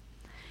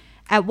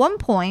 At one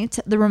point,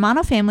 the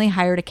Romano family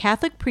hired a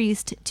Catholic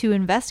priest to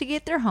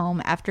investigate their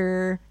home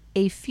after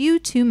a few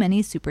too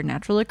many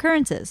supernatural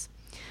occurrences.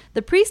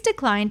 The priest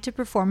declined to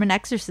perform an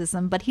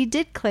exorcism, but he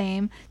did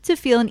claim to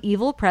feel an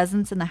evil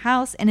presence in the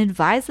house and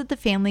advised that the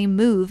family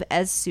move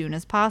as soon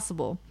as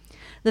possible.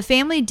 The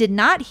family did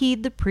not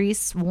heed the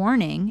priest's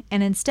warning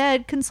and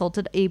instead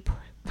consulted a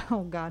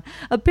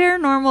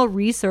paranormal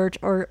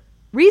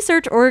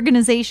research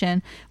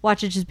organization.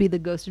 Watch it just be the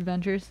Ghost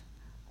Adventures.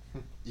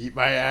 Eat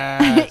my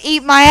ass.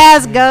 Eat my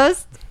ass,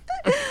 ghost.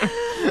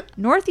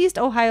 Northeast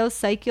Ohio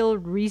Psychical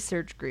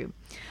Research Group.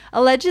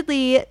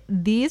 Allegedly,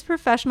 these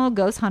professional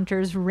ghost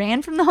hunters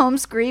ran from the home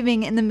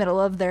screaming in the middle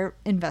of their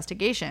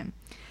investigation.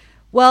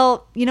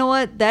 Well, you know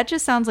what? That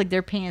just sounds like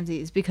they're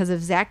pansies, because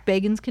if Zach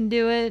Bagans can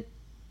do it,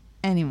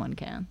 anyone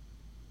can.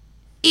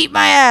 Eat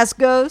my ass,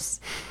 ghosts.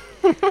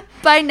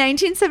 By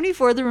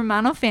 1974, the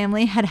Romano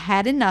family had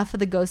had enough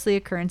of the ghostly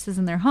occurrences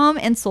in their home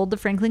and sold the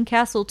Franklin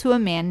Castle to a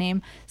man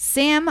named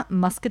Sam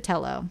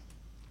Muscatello.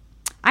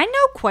 I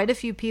know quite a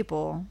few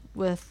people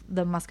with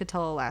the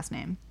Muscatello last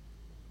name.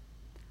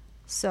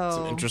 So It's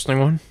an interesting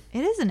one.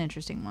 it is an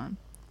interesting one.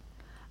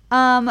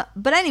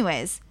 But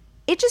anyways,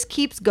 it just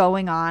keeps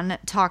going on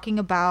talking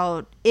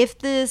about if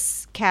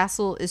this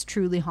castle is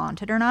truly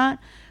haunted or not.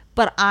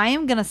 But I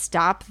am going to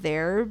stop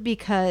there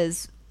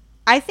because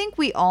I think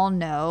we all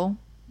know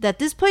that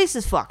this place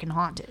is fucking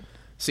haunted.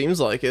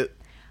 Seems like it.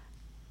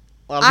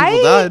 A lot of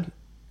people died.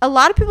 A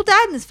lot of people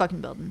died in this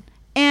fucking building.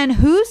 And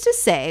who's to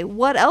say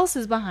what else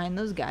is behind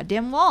those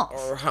goddamn walls?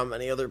 Or how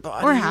many other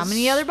bodies. Or how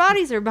many other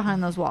bodies are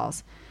behind those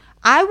walls?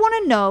 I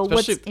want to know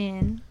what's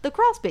in the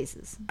crawl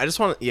spaces. I just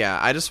want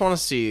to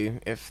see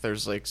if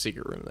there's like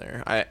secret room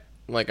there. I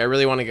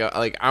really want to go.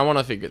 Like, I want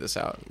to figure this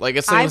out. Like,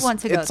 it's like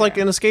it's like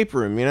an escape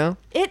room, you know?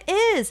 It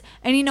is.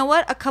 And you know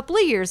what? A couple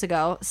of years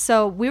ago,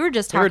 so we were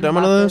just talking done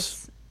about one of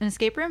this. An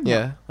escape room?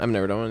 Yeah, I've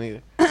never done one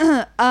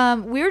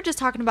either. We were just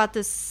talking about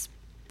this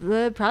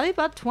probably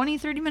about 20,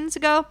 30 minutes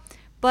ago.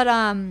 But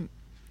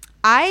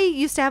I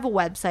used to have a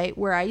website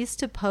where I used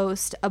to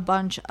post a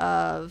bunch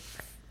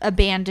of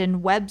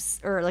abandoned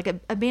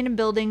abandoned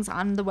buildings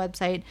on the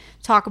website,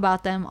 talk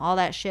about them, all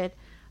that shit.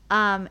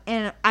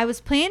 And I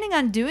was planning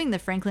on doing the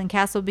Franklin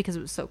Castle because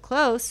it was so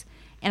close.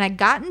 And I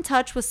got in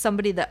touch with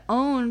somebody that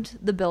owned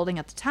the building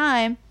at the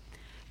time,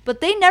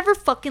 but they never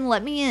fucking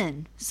let me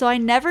in. So I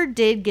never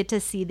did get to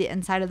see the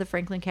inside of the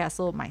Franklin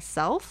Castle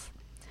myself.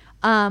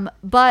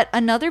 But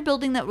another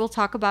building that we'll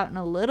talk about in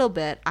a little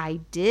bit, I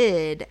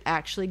did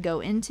actually go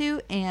into,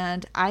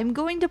 and I'm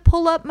going to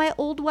pull up my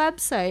old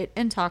website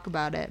and talk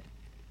about it.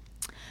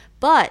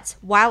 But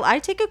while I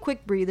take a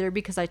quick breather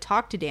because I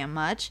talk too damn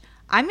much,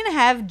 I'm going to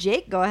have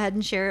Jake go ahead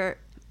and share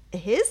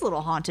his little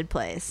haunted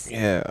place.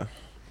 Yeah.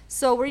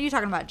 So what are you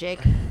talking about,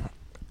 Jake?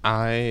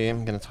 I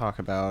am going to talk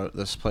about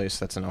this place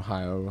that's in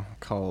Ohio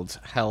called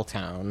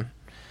Helltown.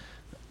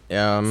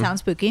 Sounds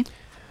spooky.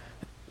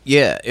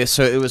 Yeah,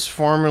 so it was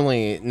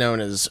formerly known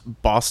as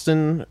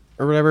Boston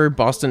or whatever,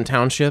 Boston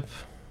Township.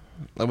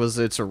 That was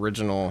its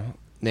original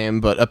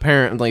name, but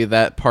apparently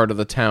that part of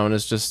the town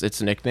is just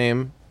its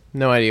nickname.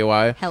 No idea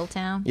why.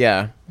 Helltown?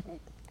 Yeah.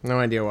 No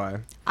idea why.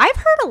 I've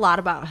heard a lot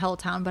about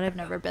Helltown, but I've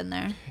never been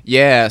there.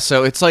 Yeah,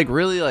 so it's like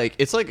really like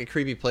it's like a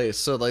creepy place.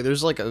 So like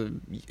there's like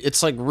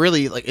it's like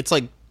really like it's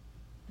like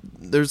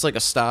there's like a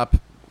stop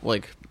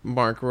like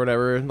mark or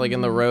whatever like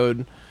in the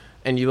road,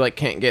 and you like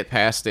can't get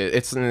past it.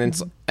 It's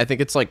I think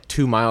it's like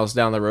 2 miles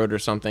down the road or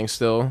something.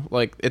 Still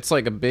like it's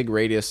like a big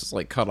radius is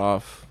like cut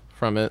off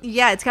from it.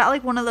 Yeah, it's got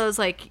like one of those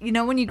like, you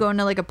know when you go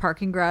into like a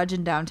parking garage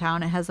in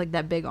downtown, it has like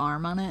that big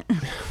arm on it.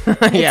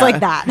 It's Yeah. like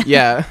that.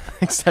 Yeah,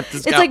 except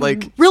it's got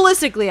like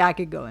realistically I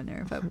could go in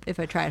there if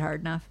I tried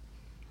hard enough.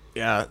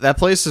 Yeah, that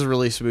place is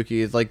really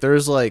spooky. Like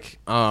there's like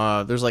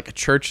a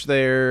church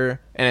there,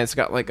 and it's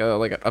got like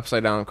an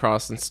upside down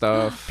cross and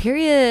stuff.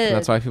 Period. And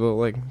that's why people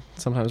like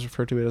sometimes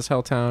refer to it as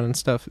Helltown and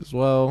stuff as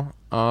well.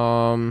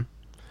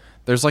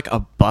 There's like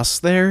a bus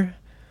there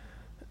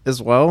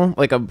as well,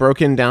 like a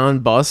broken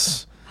down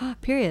bus.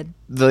 Period.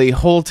 The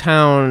whole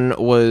town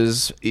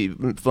was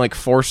like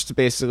forced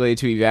basically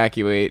to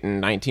evacuate in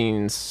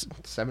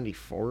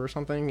 1974 or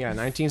something. Yeah,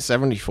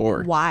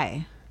 1974.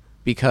 Why?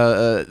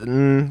 Because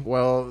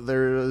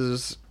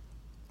there's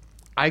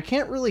I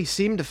can't really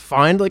seem to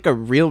find like a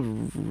real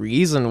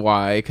reason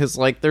why, because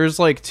like there's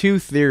like two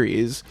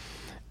theories,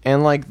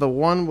 and like the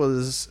one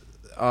was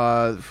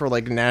for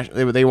like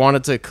they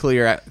wanted to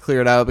clear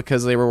it out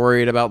because they were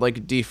worried about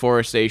like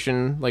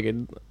deforestation, like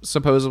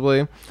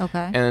supposedly.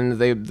 Okay. And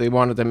they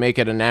wanted to make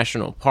it a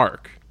national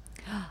park.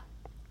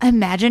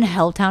 Imagine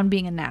Helltown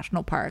being a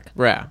national park.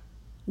 Yeah.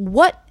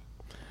 What?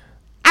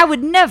 I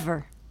would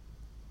never.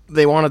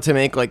 They wanted to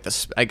make like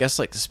I guess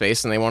like the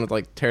space, and they wanted to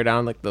like tear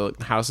down like the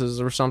houses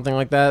or something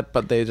like that.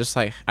 But they just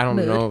like I don't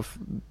know if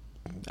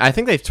I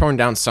think they've torn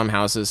down some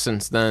houses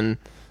since then,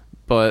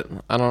 but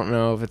I don't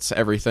know if it's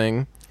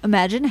everything.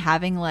 Imagine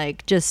having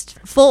like just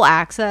full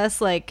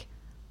access. Like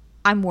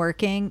I'm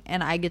working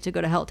and I get to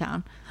go to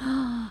Helltown.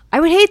 I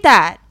would hate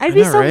that. I'd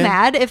be know, so right?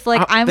 mad if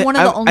like I'm one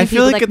of the only. I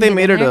feel people like that if they can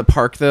get made in it there. a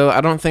park though,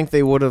 I don't think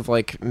they would have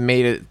like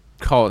made it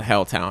called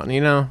Helltown.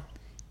 You know?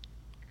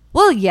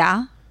 Well,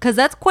 yeah, because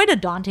that's quite a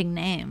daunting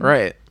name.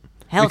 Right.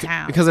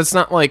 Helltown. Because it's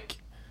not like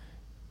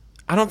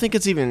I don't think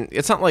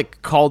it's not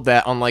like called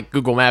that on like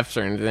Google Maps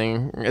or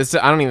anything.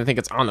 I don't even think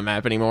it's on the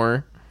map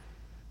anymore.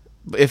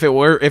 If it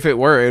were, it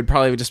would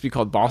probably just be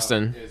called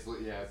Boston. It's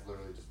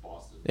literally just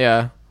Boston.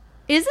 Yeah.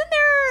 Isn't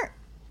there?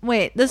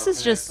 Wait, this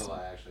is just.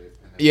 Peninsula, actually.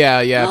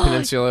 Yeah,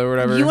 Peninsula or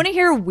whatever. You want to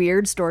hear a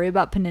weird story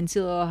about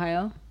Peninsula,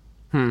 Ohio?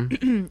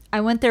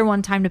 I went there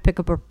one time to pick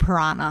up a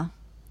piranha.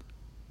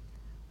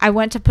 I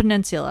went to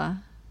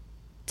Peninsula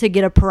to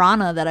get a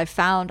piranha that I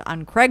found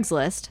on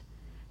Craigslist,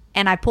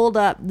 and I pulled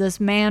up. This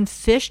man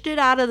fished it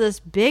out of this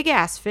big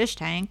ass fish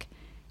tank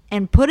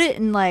and put it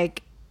in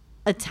like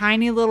a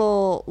tiny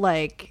little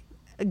like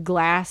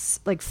glass,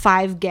 like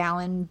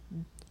 5-gallon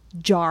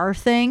jar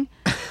thing.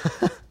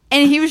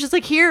 And he was just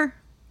like, here.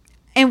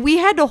 And we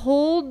had to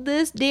hold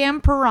this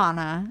damn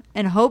piranha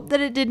and hope that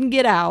it didn't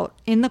get out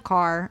in the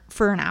car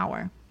for an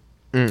hour.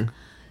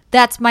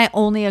 That's my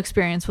only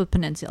experience with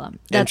Peninsula.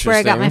 That's where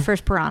I got my Interesting.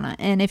 first piranha.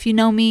 And if you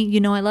know me,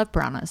 you know I love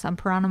piranhas. I'm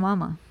piranha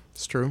mama.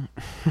 It's true.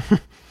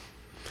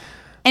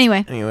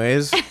 Anyway,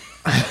 Anyways,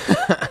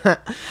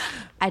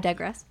 I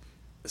digress.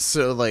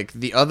 so like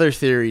the other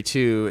theory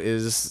too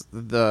is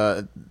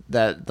that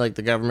like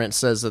the government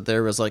says that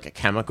there was like a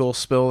chemical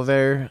spill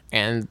there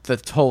and the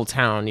whole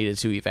town needed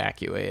to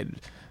evacuate.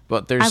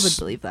 But there's I would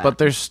believe that. But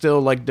there's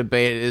still like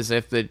debate as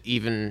if it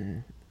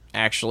even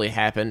actually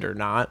happened or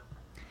not.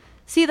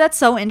 See, that's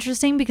so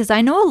interesting because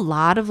I know a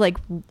lot of like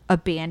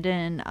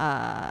abandoned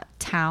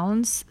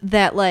towns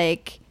that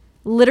like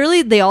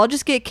literally they all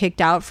just get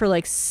kicked out for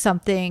like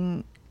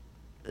something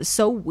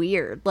so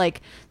weird.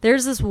 Like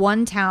there's this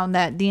one town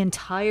that the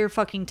entire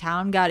fucking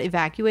town got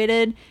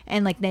evacuated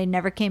and like they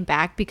never came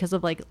back because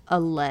of like a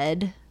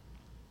lead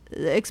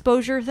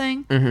exposure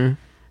thing. Mm-hmm.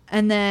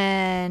 And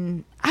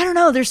then I don't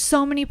know, there's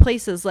so many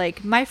places.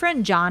 Like my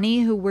friend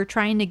Johnny, who we're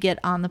trying to get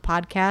on the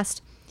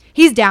podcast,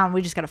 he's down.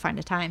 We just got to find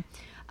a time.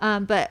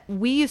 But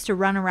we used to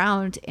run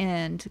around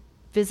and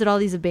visit all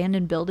these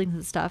abandoned buildings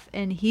and stuff.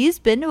 And he's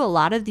been to a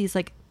lot of these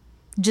like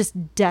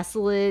just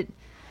desolate,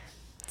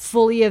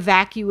 fully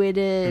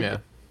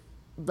evacuated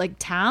like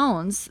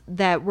towns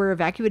that were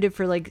evacuated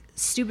for like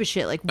stupid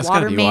shit, like That's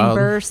water gotta be main wild.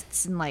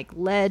 bursts and like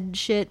lead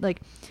shit.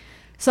 Like,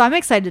 so I'm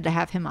excited to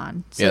have him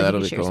on so Yeah, he that'll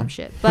can be share cool. some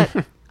shit.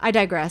 But I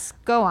digress.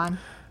 Go on.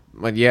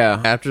 But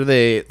yeah, after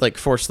they like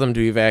forced them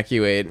to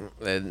evacuate,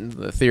 and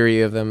the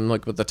theory of them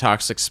like with the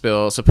toxic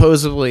spill,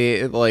 supposedly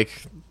it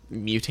like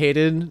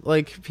mutated,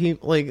 like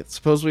people like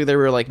supposedly there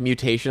were like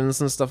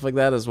mutations and stuff like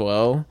that as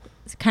well.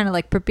 It's kind of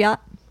like Pripyat.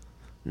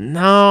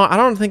 No, I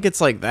don't think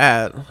it's like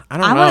that. I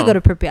don't I know. want to go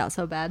to Pripyat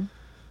so bad.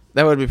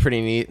 That would be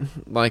pretty neat,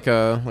 like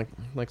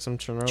some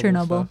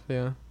Chernobyl. Stuff.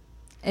 Yeah.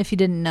 If you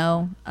didn't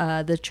know,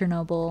 the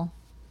Chernobyl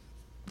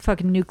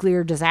fucking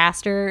nuclear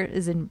disaster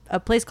is in a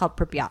place called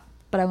Pripyat.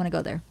 But I want to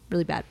go there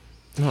really bad.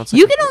 No, it's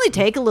You like- can only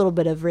take a little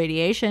bit of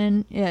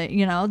radiation.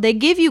 You know, they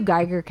give you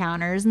Geiger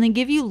counters and they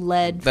give you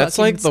lead. That's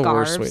fucking like the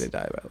scarves. worst way to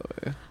die, by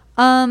the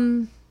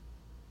way.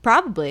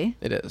 Probably.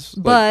 It is.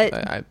 But-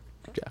 yeah.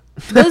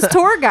 Those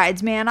tour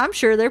guides, man, I'm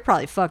sure they're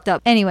probably fucked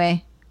up.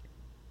 Anyway.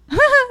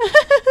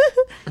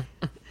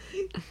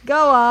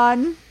 Go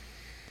on.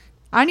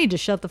 I need to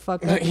shut the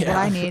fuck up. Is what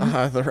I need.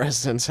 The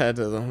residents had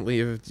to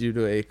leave due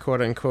to a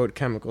quote-unquote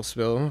chemical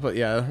spill. But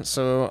yeah,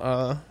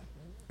 so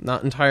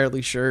not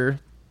entirely sure.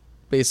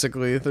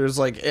 Basically, there's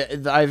like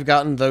I've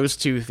gotten those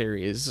two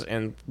theories,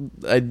 and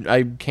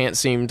I can't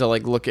seem to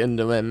like look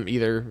into them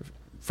either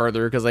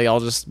further because they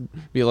all just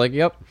be like,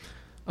 "Yep,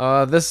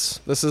 this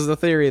is the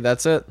theory.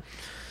 That's it."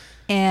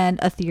 And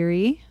a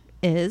theory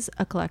is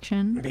a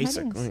collection of ideas.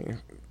 Basically.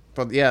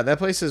 But yeah, that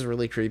place is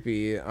really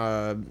creepy.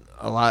 A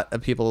lot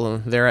of people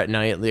there at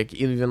night, like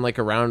even like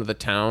around the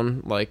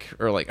town, like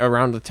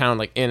around the town,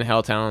 like in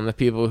Helltown, the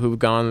people who've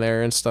gone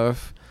there and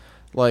stuff,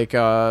 like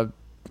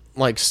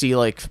see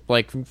like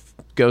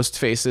ghost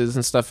faces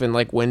and stuff in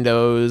like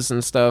windows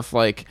and stuff.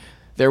 Like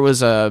there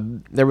was a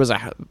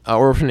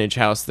orphanage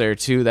house there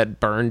too that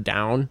burned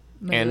down.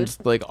 Mood. And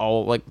like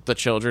all like the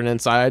children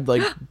inside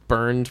like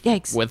burned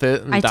Yikes. with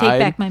it and I died. take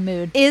back my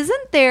mood.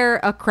 Isn't there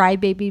a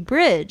crybaby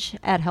bridge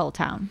at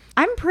Helltown?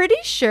 I'm pretty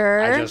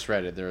sure. I just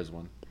read it. There is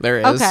one. There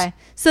is. Okay.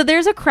 So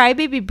there's a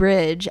crybaby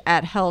bridge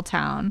at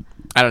Helltown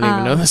I don't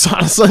even know this,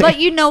 honestly. But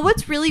you know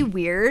what's really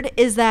weird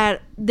is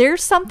that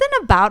there's something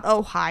about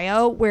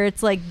Ohio where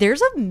it's like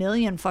there's a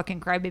million fucking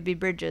crybaby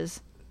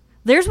bridges.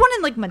 There's one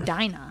in like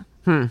Medina.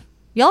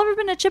 Y'all ever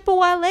been to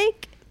Chippewa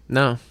Lake?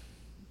 No.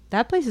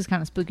 That place is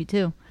kind of spooky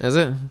too. Is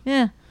it?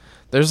 Yeah.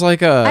 There's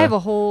like I have a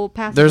whole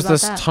passage there's about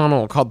this that.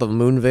 tunnel called the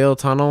Moonvale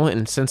Tunnel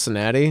in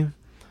Cincinnati.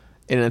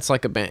 And it's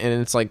like and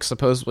it's like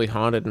supposedly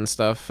haunted and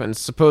stuff. And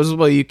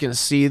supposedly you can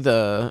see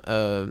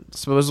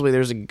supposedly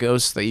there's a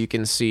ghost that you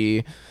can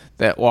see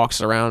that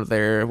walks around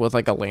there with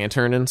like a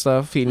lantern and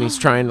stuff. He's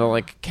trying to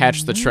like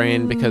catch the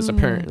train because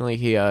apparently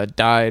he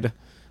died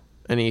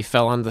and he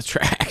fell on the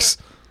tracks.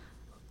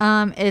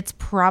 It's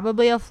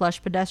probably a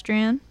flush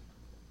pedestrian,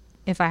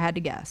 if I had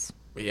to guess.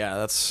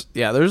 Yeah,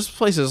 there's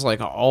places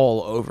like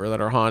all over that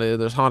are haunted.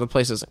 There's haunted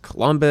places in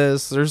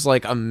Columbus. There's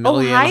like a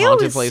million Ohio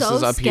haunted is places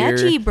so up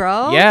sketchy, here.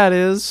 bro. Yeah, it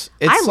is.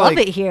 I love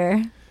it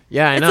here.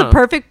 Yeah, I It's know. a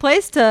perfect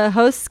place to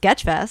host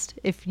Sketchfest,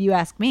 if you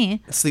ask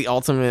me. It's the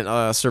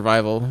ultimate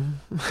survival.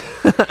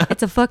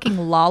 It's a fucking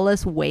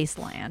lawless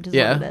wasteland, is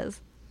Yeah. what it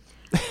is.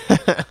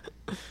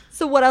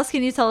 So what else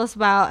can you tell us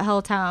about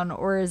Helltown,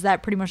 or is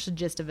that pretty much the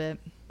gist of it?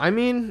 I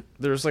mean,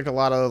 there's like a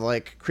lot of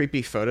like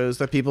creepy photos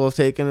that people have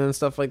taken and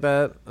stuff like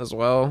that as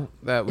well.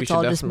 That we It's should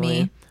all just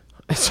definitely. me.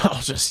 It's all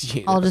just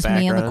you. All in the just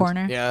me in the background.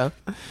 corner. Yeah.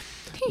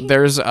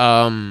 There's With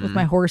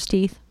my horse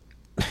teeth.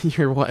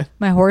 your what?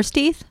 My horse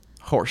teeth?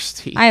 Horse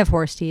teeth. I have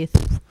horse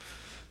teeth.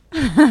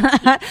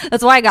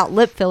 That's why I got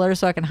lip filler,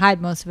 so I can hide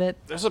most of it.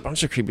 There's a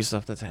bunch of creepy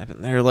stuff that's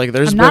happened there. Like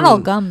there's I'm been not all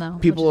gum, though.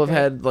 people which have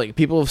is had like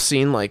people have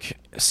seen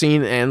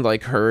and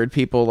like heard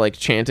people like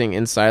chanting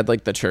inside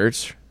like the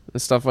church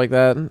and stuff like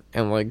that,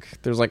 and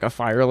like there's like a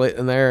fire lit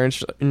in there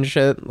and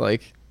shit. Like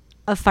great.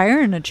 A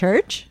fire in a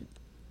church?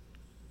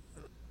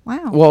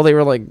 Wow. well, they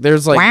were like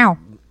there's like wow.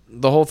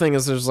 the whole thing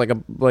is there's like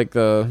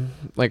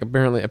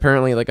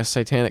apparently like a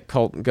satanic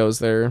cult goes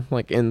there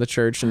like in the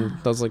church and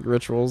does like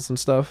rituals and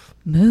stuff.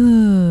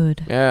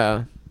 Mood.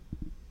 Yeah.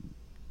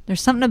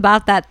 There's something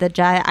about that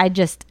I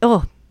just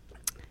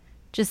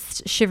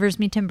shivers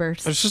me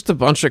timbers. There's just a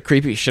bunch of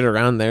creepy shit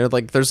around there.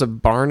 Like there's a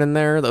barn in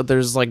there.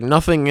 There's like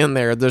nothing in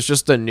there. There's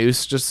just a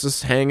noose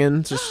just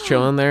hanging, just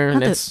chilling there,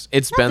 and Not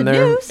it's not been the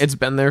there. noose. It's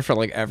been there for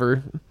like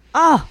ever.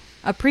 Oh,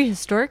 a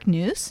prehistoric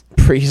noose?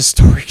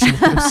 Prehistoric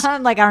noose.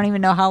 Like I don't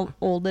even know how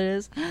old it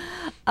is.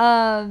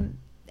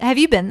 Have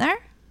you been there?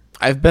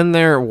 I've been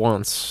there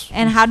once.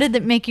 And how did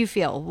it make you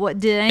feel? What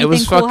did It anything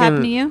was cool fucking.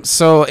 happen to you?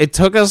 So it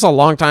took us a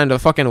long time to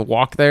fucking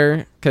walk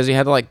there because you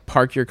had to like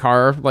park your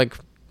car like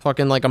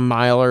fucking like a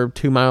mile or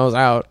 2 miles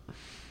out,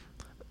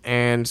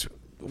 and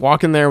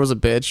walking there was a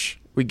bitch.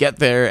 We get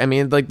there. I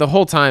mean, like the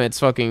whole time it's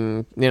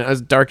fucking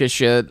it's dark as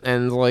shit,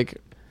 and like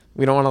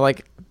we don't want to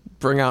like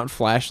bring out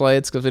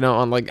flashlights because we don't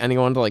want like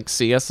anyone to like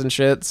see us and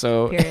shit.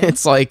 So Period.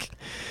 it's like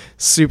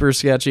super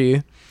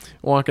sketchy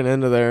walking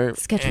into there.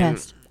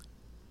 Sketchfest.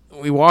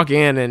 We walk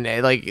in and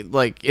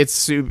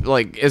it's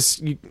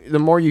the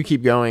more you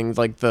keep going,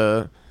 like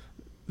the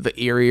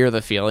eerier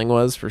the feeling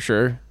was for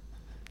sure.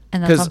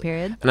 And that's on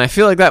period. And I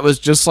feel like that was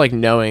just like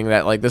knowing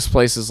that like this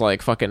place is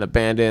like fucking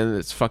abandoned.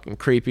 It's fucking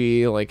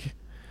creepy. Like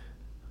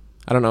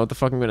I don't know what the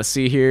fuck I'm gonna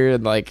see here.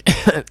 And like Yeah,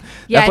 that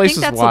place I think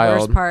is that's wild. the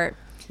worst part.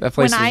 That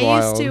place When is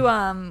I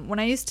wild. when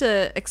I used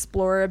to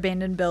explore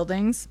abandoned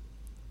buildings,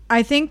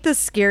 I think the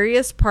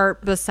scariest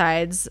part,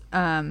 besides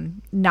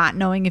not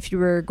knowing if you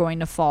were going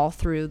to fall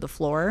through the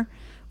floor,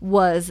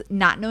 was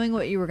not knowing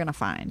what you were going to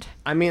find.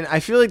 I mean, I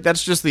feel like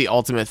that's just the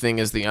ultimate thing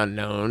is the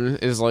unknown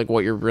is like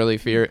what you're really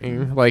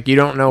fearing. Like you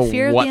don't know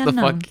Fear of what the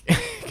the fuck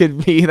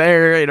could be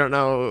there. You don't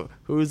know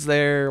who's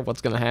there, what's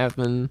gonna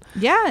happen.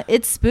 Yeah,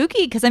 it's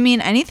spooky because I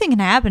mean anything can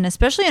happen,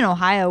 especially in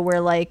Ohio where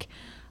like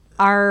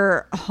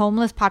our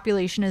homeless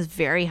population is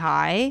very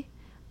high.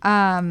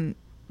 A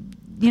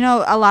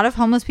lot of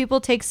homeless people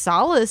take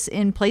solace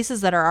in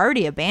places that are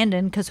already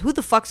abandoned because who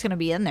the fuck's gonna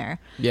be in there?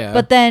 Yeah.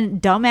 But then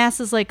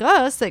dumbasses like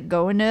us that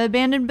go into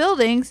abandoned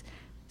buildings,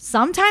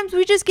 sometimes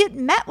we just get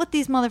met with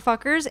these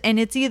motherfuckers, and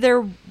it's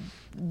either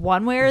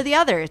one way or the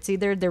other. It's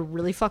either they're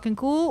really fucking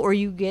cool or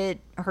you get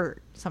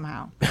hurt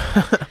somehow.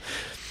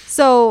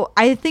 So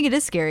I think it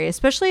is scary,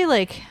 especially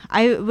like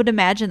I would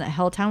imagine that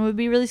Helltown would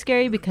be really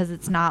scary because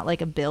it's not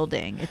like a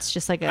building. It's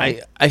just like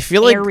I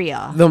feel like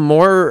area. the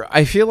more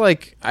I feel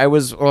like I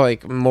was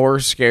like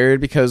more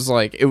scared because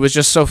like it was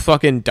just so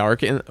fucking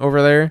dark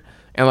over there,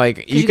 and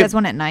like you guys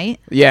went at night.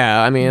 Yeah,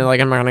 I mean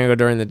like I'm not gonna go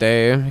during the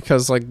day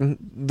because like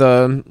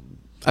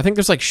I think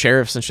there's like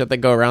sheriffs and shit that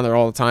go around there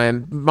all the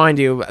time. Mind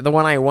you, the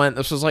one I went,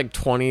 this was like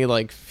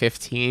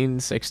 2015,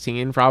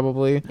 16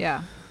 probably.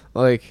 Yeah.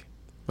 Like,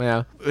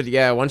 yeah. But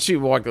yeah, once you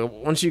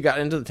got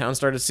into the town,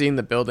 started seeing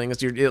the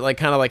buildings, it like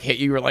kind of like hit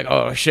you. You were like,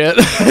 oh shit.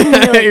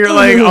 You're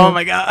like, oh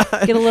my God.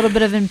 Get a little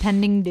bit of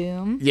impending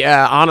doom.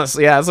 Yeah,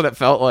 honestly, yeah, that's what it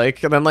felt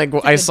like. And then like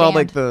I good saw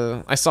band.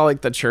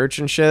 the church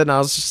and shit, and I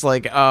was just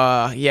like,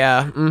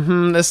 yeah,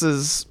 this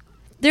is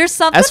There's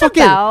something that's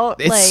fucking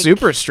about it's like,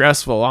 super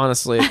stressful,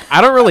 honestly.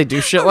 I don't really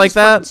do shit I'm like just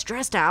fucking that.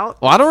 stressed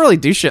out. Well, I don't really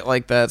do shit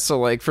like that. So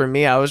like for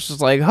me, I was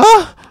just like,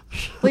 huh,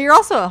 Well, you're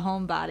also a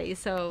homebody,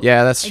 so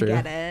Yeah, that's I true.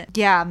 get it.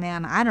 Yeah,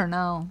 man, I don't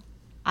know.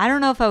 I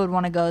don't know if I would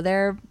want to go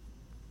there,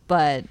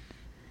 but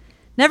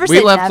never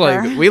say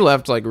never. We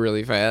left like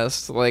really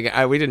fast. Like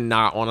we did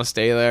not want to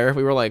stay there.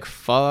 We were like,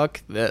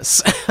 fuck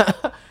this.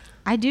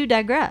 I do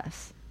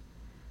digress.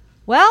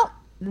 Well,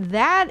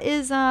 that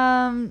is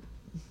sounds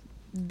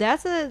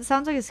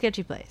like a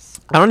sketchy place.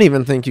 I don't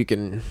even think you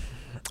can.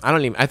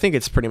 I think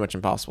it's pretty much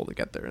impossible to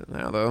get there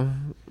now, though.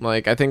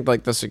 Like, I think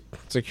like the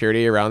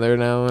security around there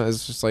now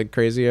is just like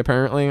crazy.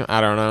 Apparently,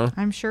 I don't know.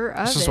 I'm sure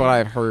of It's just it. what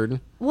I've heard.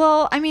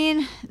 Well, I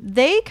mean,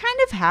 they kind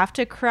of have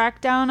to crack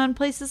down on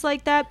places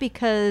like that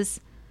because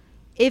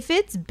if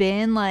it's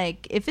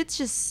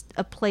just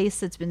a place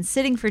that's been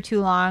sitting for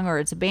too long or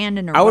it's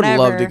abandoned or I would whatever.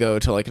 love to go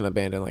to like an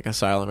abandoned like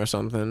asylum or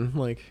something.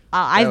 Like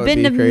I've that would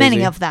been be to many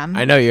crazy. of them.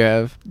 I know you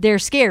have. They're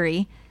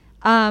scary.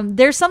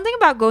 There's something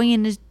about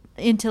going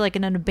into like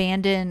an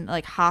abandoned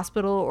like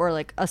hospital or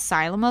like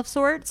asylum of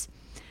sorts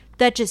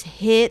that just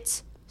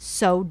hits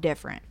so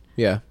different.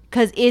 Yeah.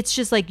 Because it's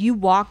just like you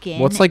walk in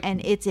What's like-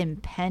 and it's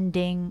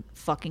impending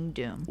fucking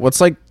doom. What's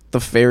like the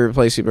favorite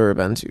place you've ever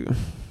been to?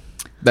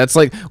 That's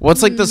like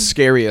what's like the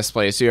scariest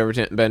place you ever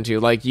been to?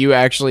 Like you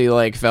actually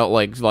like felt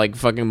like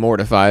fucking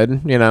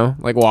mortified, you know,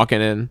 like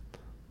walking in.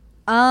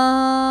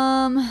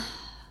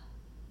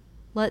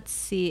 Let's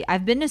see.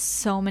 I've been to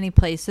so many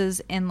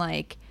places and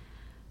like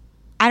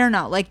I don't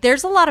know. Like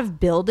there's a lot of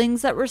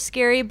buildings that were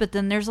scary, but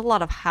then there's a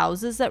lot of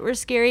houses that were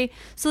scary.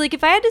 So like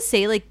if I had to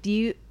say like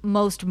the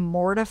most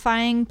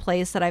mortifying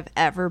place that I've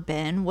ever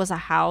been was a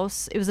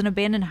house. It was an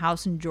abandoned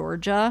house in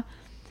Georgia.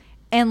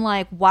 And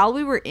like while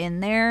we were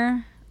in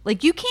there,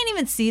 like you can't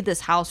even see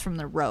this house from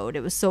the road.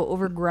 It was so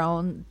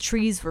overgrown.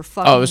 Trees were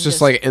fucking Oh, it was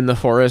just like in the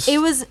forest. It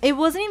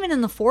wasn't even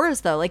in the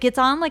forest though. Like it's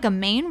on like a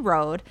main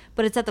road,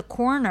 but it's at the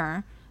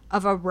corner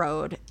of a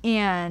road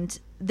and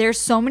there's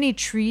so many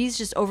trees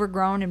just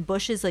overgrown and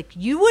bushes. Like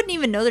you wouldn't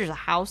even know there's a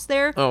house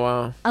there Oh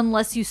wow.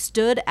 unless you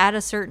stood at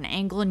a certain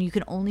angle and you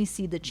could only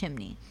see the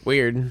chimney.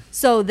 Weird.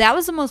 So that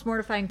was the most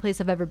mortifying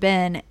place I've ever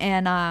been.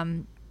 And I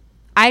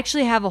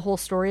actually have a whole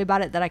story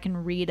about it that I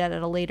can read at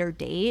a later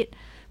date.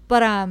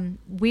 But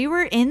we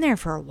were in there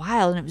for a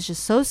while and it was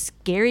just so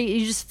scary.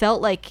 You just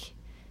felt like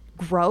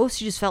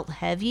gross. You just felt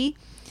heavy.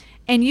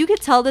 And you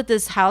could tell that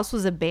this house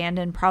was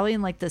abandoned probably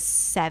in like the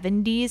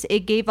 70s. It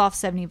gave off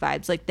 70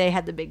 vibes. Like they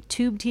had the big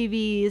tube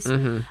TVs.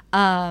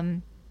 Mm-hmm.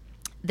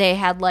 They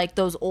had like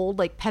those old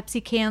like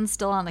Pepsi cans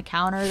still on the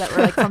counter that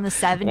were like from the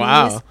 70s.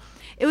 Wow.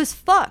 It was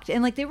fucked.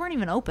 And like they weren't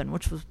even open,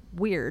 which was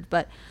weird.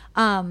 But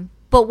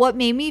what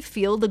made me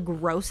feel the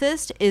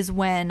grossest is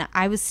when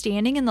I was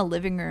standing in the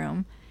living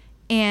room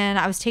and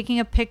I was taking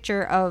a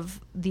picture of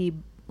the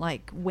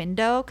like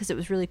window because it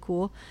was really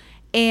cool.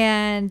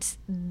 And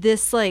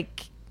this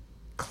like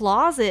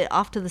closet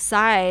off to the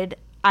side,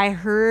 I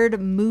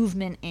heard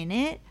movement in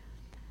it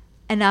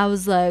and I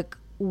was like,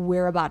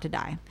 we're about to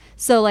die.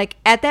 So like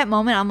at that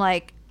moment I'm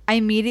like, I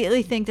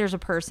immediately think there's a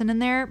person in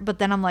there, but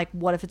then I'm like,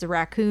 what if it's a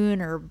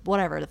raccoon or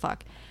whatever the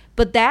fuck.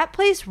 But that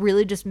place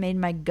really just made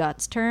my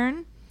guts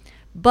turn.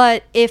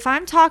 But if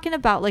I'm talking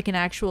about like an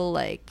actual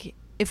like,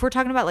 if we're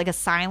talking about like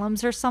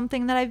asylums or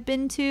something that I've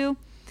been to,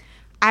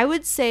 I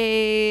would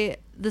say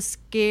the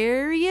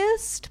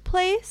scariest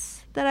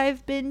place that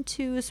I've been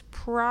to is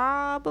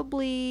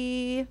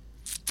probably,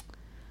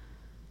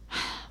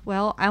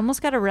 well, I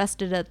almost got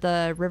arrested at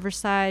the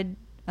Riverside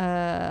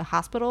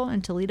Hospital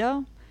in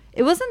Toledo.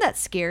 It wasn't that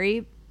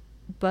scary,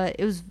 but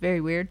it was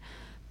very weird.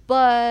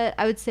 But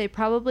I would say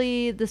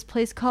probably this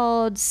place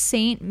called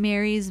St.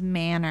 Mary's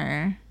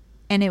Manor,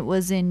 and it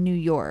was in New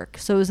York.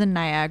 So it was in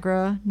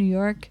Niagara, New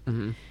York.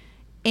 Mm-hmm.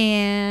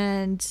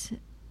 And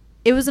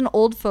it was an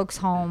old folks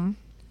home,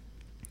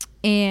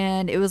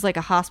 and it was like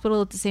a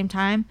hospital at the same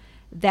time.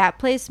 That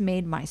place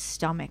made my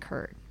stomach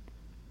hurt,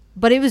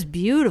 but it was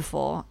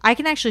beautiful. I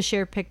can actually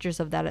share pictures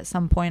of that at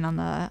some point on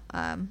the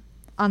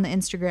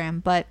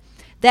Instagram, but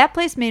that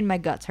place made my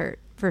guts hurt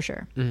for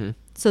sure. Mm-hmm.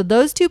 So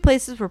those two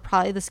places were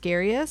probably the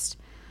scariest.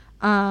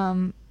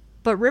 But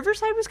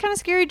Riverside was kind of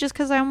scary just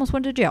because I almost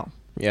went to jail.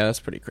 Yeah, that's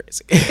pretty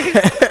crazy.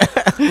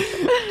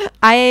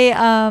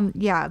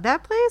 Yeah,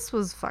 that place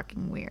was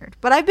fucking weird.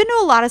 But I've been to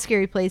a lot of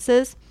scary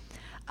places.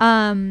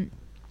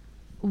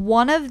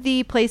 One of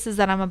the places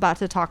that I'm about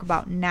to talk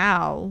about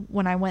now,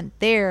 when I went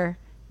there,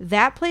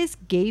 that place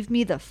gave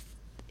me the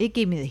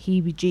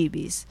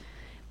heebie-jeebies.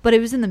 But it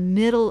was in the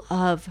middle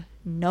of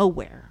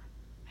nowhere.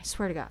 I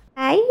swear to God.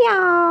 Hey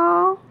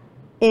y'all,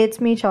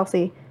 it's me,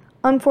 Chelsea.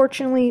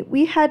 Unfortunately,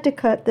 we had to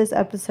cut this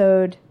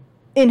episode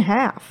in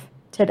half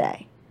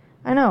today.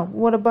 I know,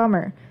 what a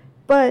bummer.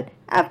 But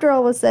after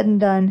all was said and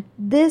done,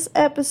 this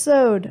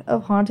episode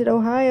of Haunted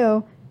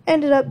Ohio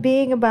ended up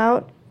being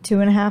about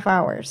 2.5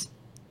 hours.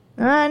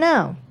 I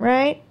know,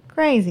 right?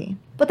 Crazy.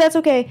 But that's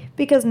okay,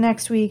 because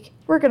next week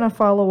we're going to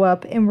follow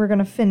up and we're going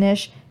to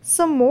finish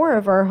some more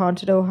of our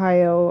Haunted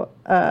Ohio,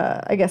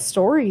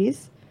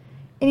 stories.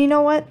 And you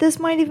know what? This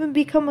might even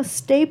become a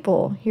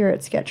staple here at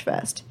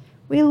Sketchfest.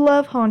 We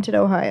love Haunted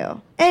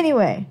Ohio.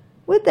 Anyway,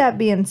 with that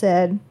being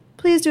said,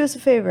 please do us a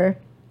favor.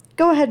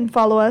 Go ahead and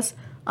follow us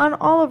on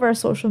all of our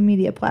social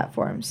media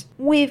platforms.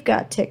 We've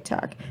got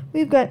TikTok,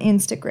 we've got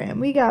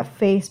Instagram, we got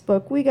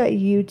Facebook, we got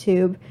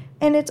YouTube,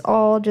 and it's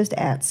all just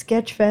at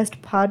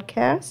Sketchfest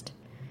Podcast.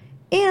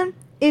 And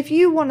if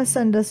you want to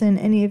send us in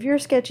any of your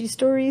sketchy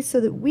stories so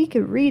that we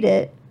could read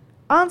it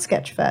on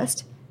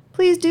Sketchfest,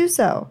 please do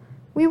so.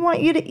 We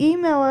want you to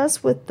email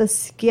us with the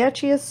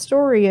sketchiest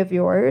story of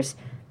yours.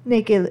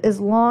 Make it as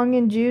long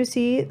and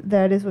juicy,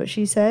 that is what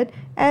she said,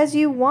 as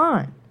you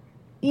want.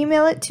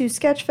 Email it to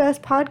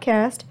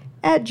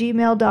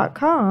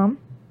sketchfestpodcast@gmail.com.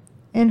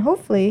 And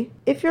hopefully,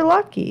 if you're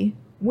lucky,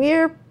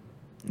 you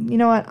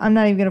know what, I'm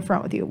not even going to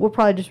front with you. We'll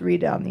probably just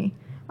read it on the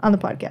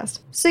podcast.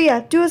 So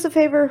yeah, do us a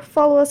favor,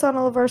 follow us on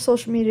all of our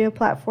social media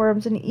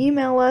platforms and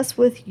email us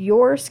with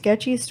your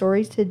sketchy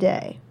stories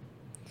today.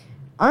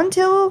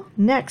 Until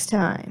next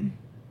time,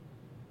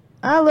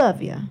 I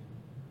love you.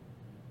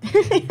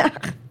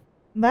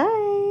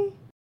 Bye.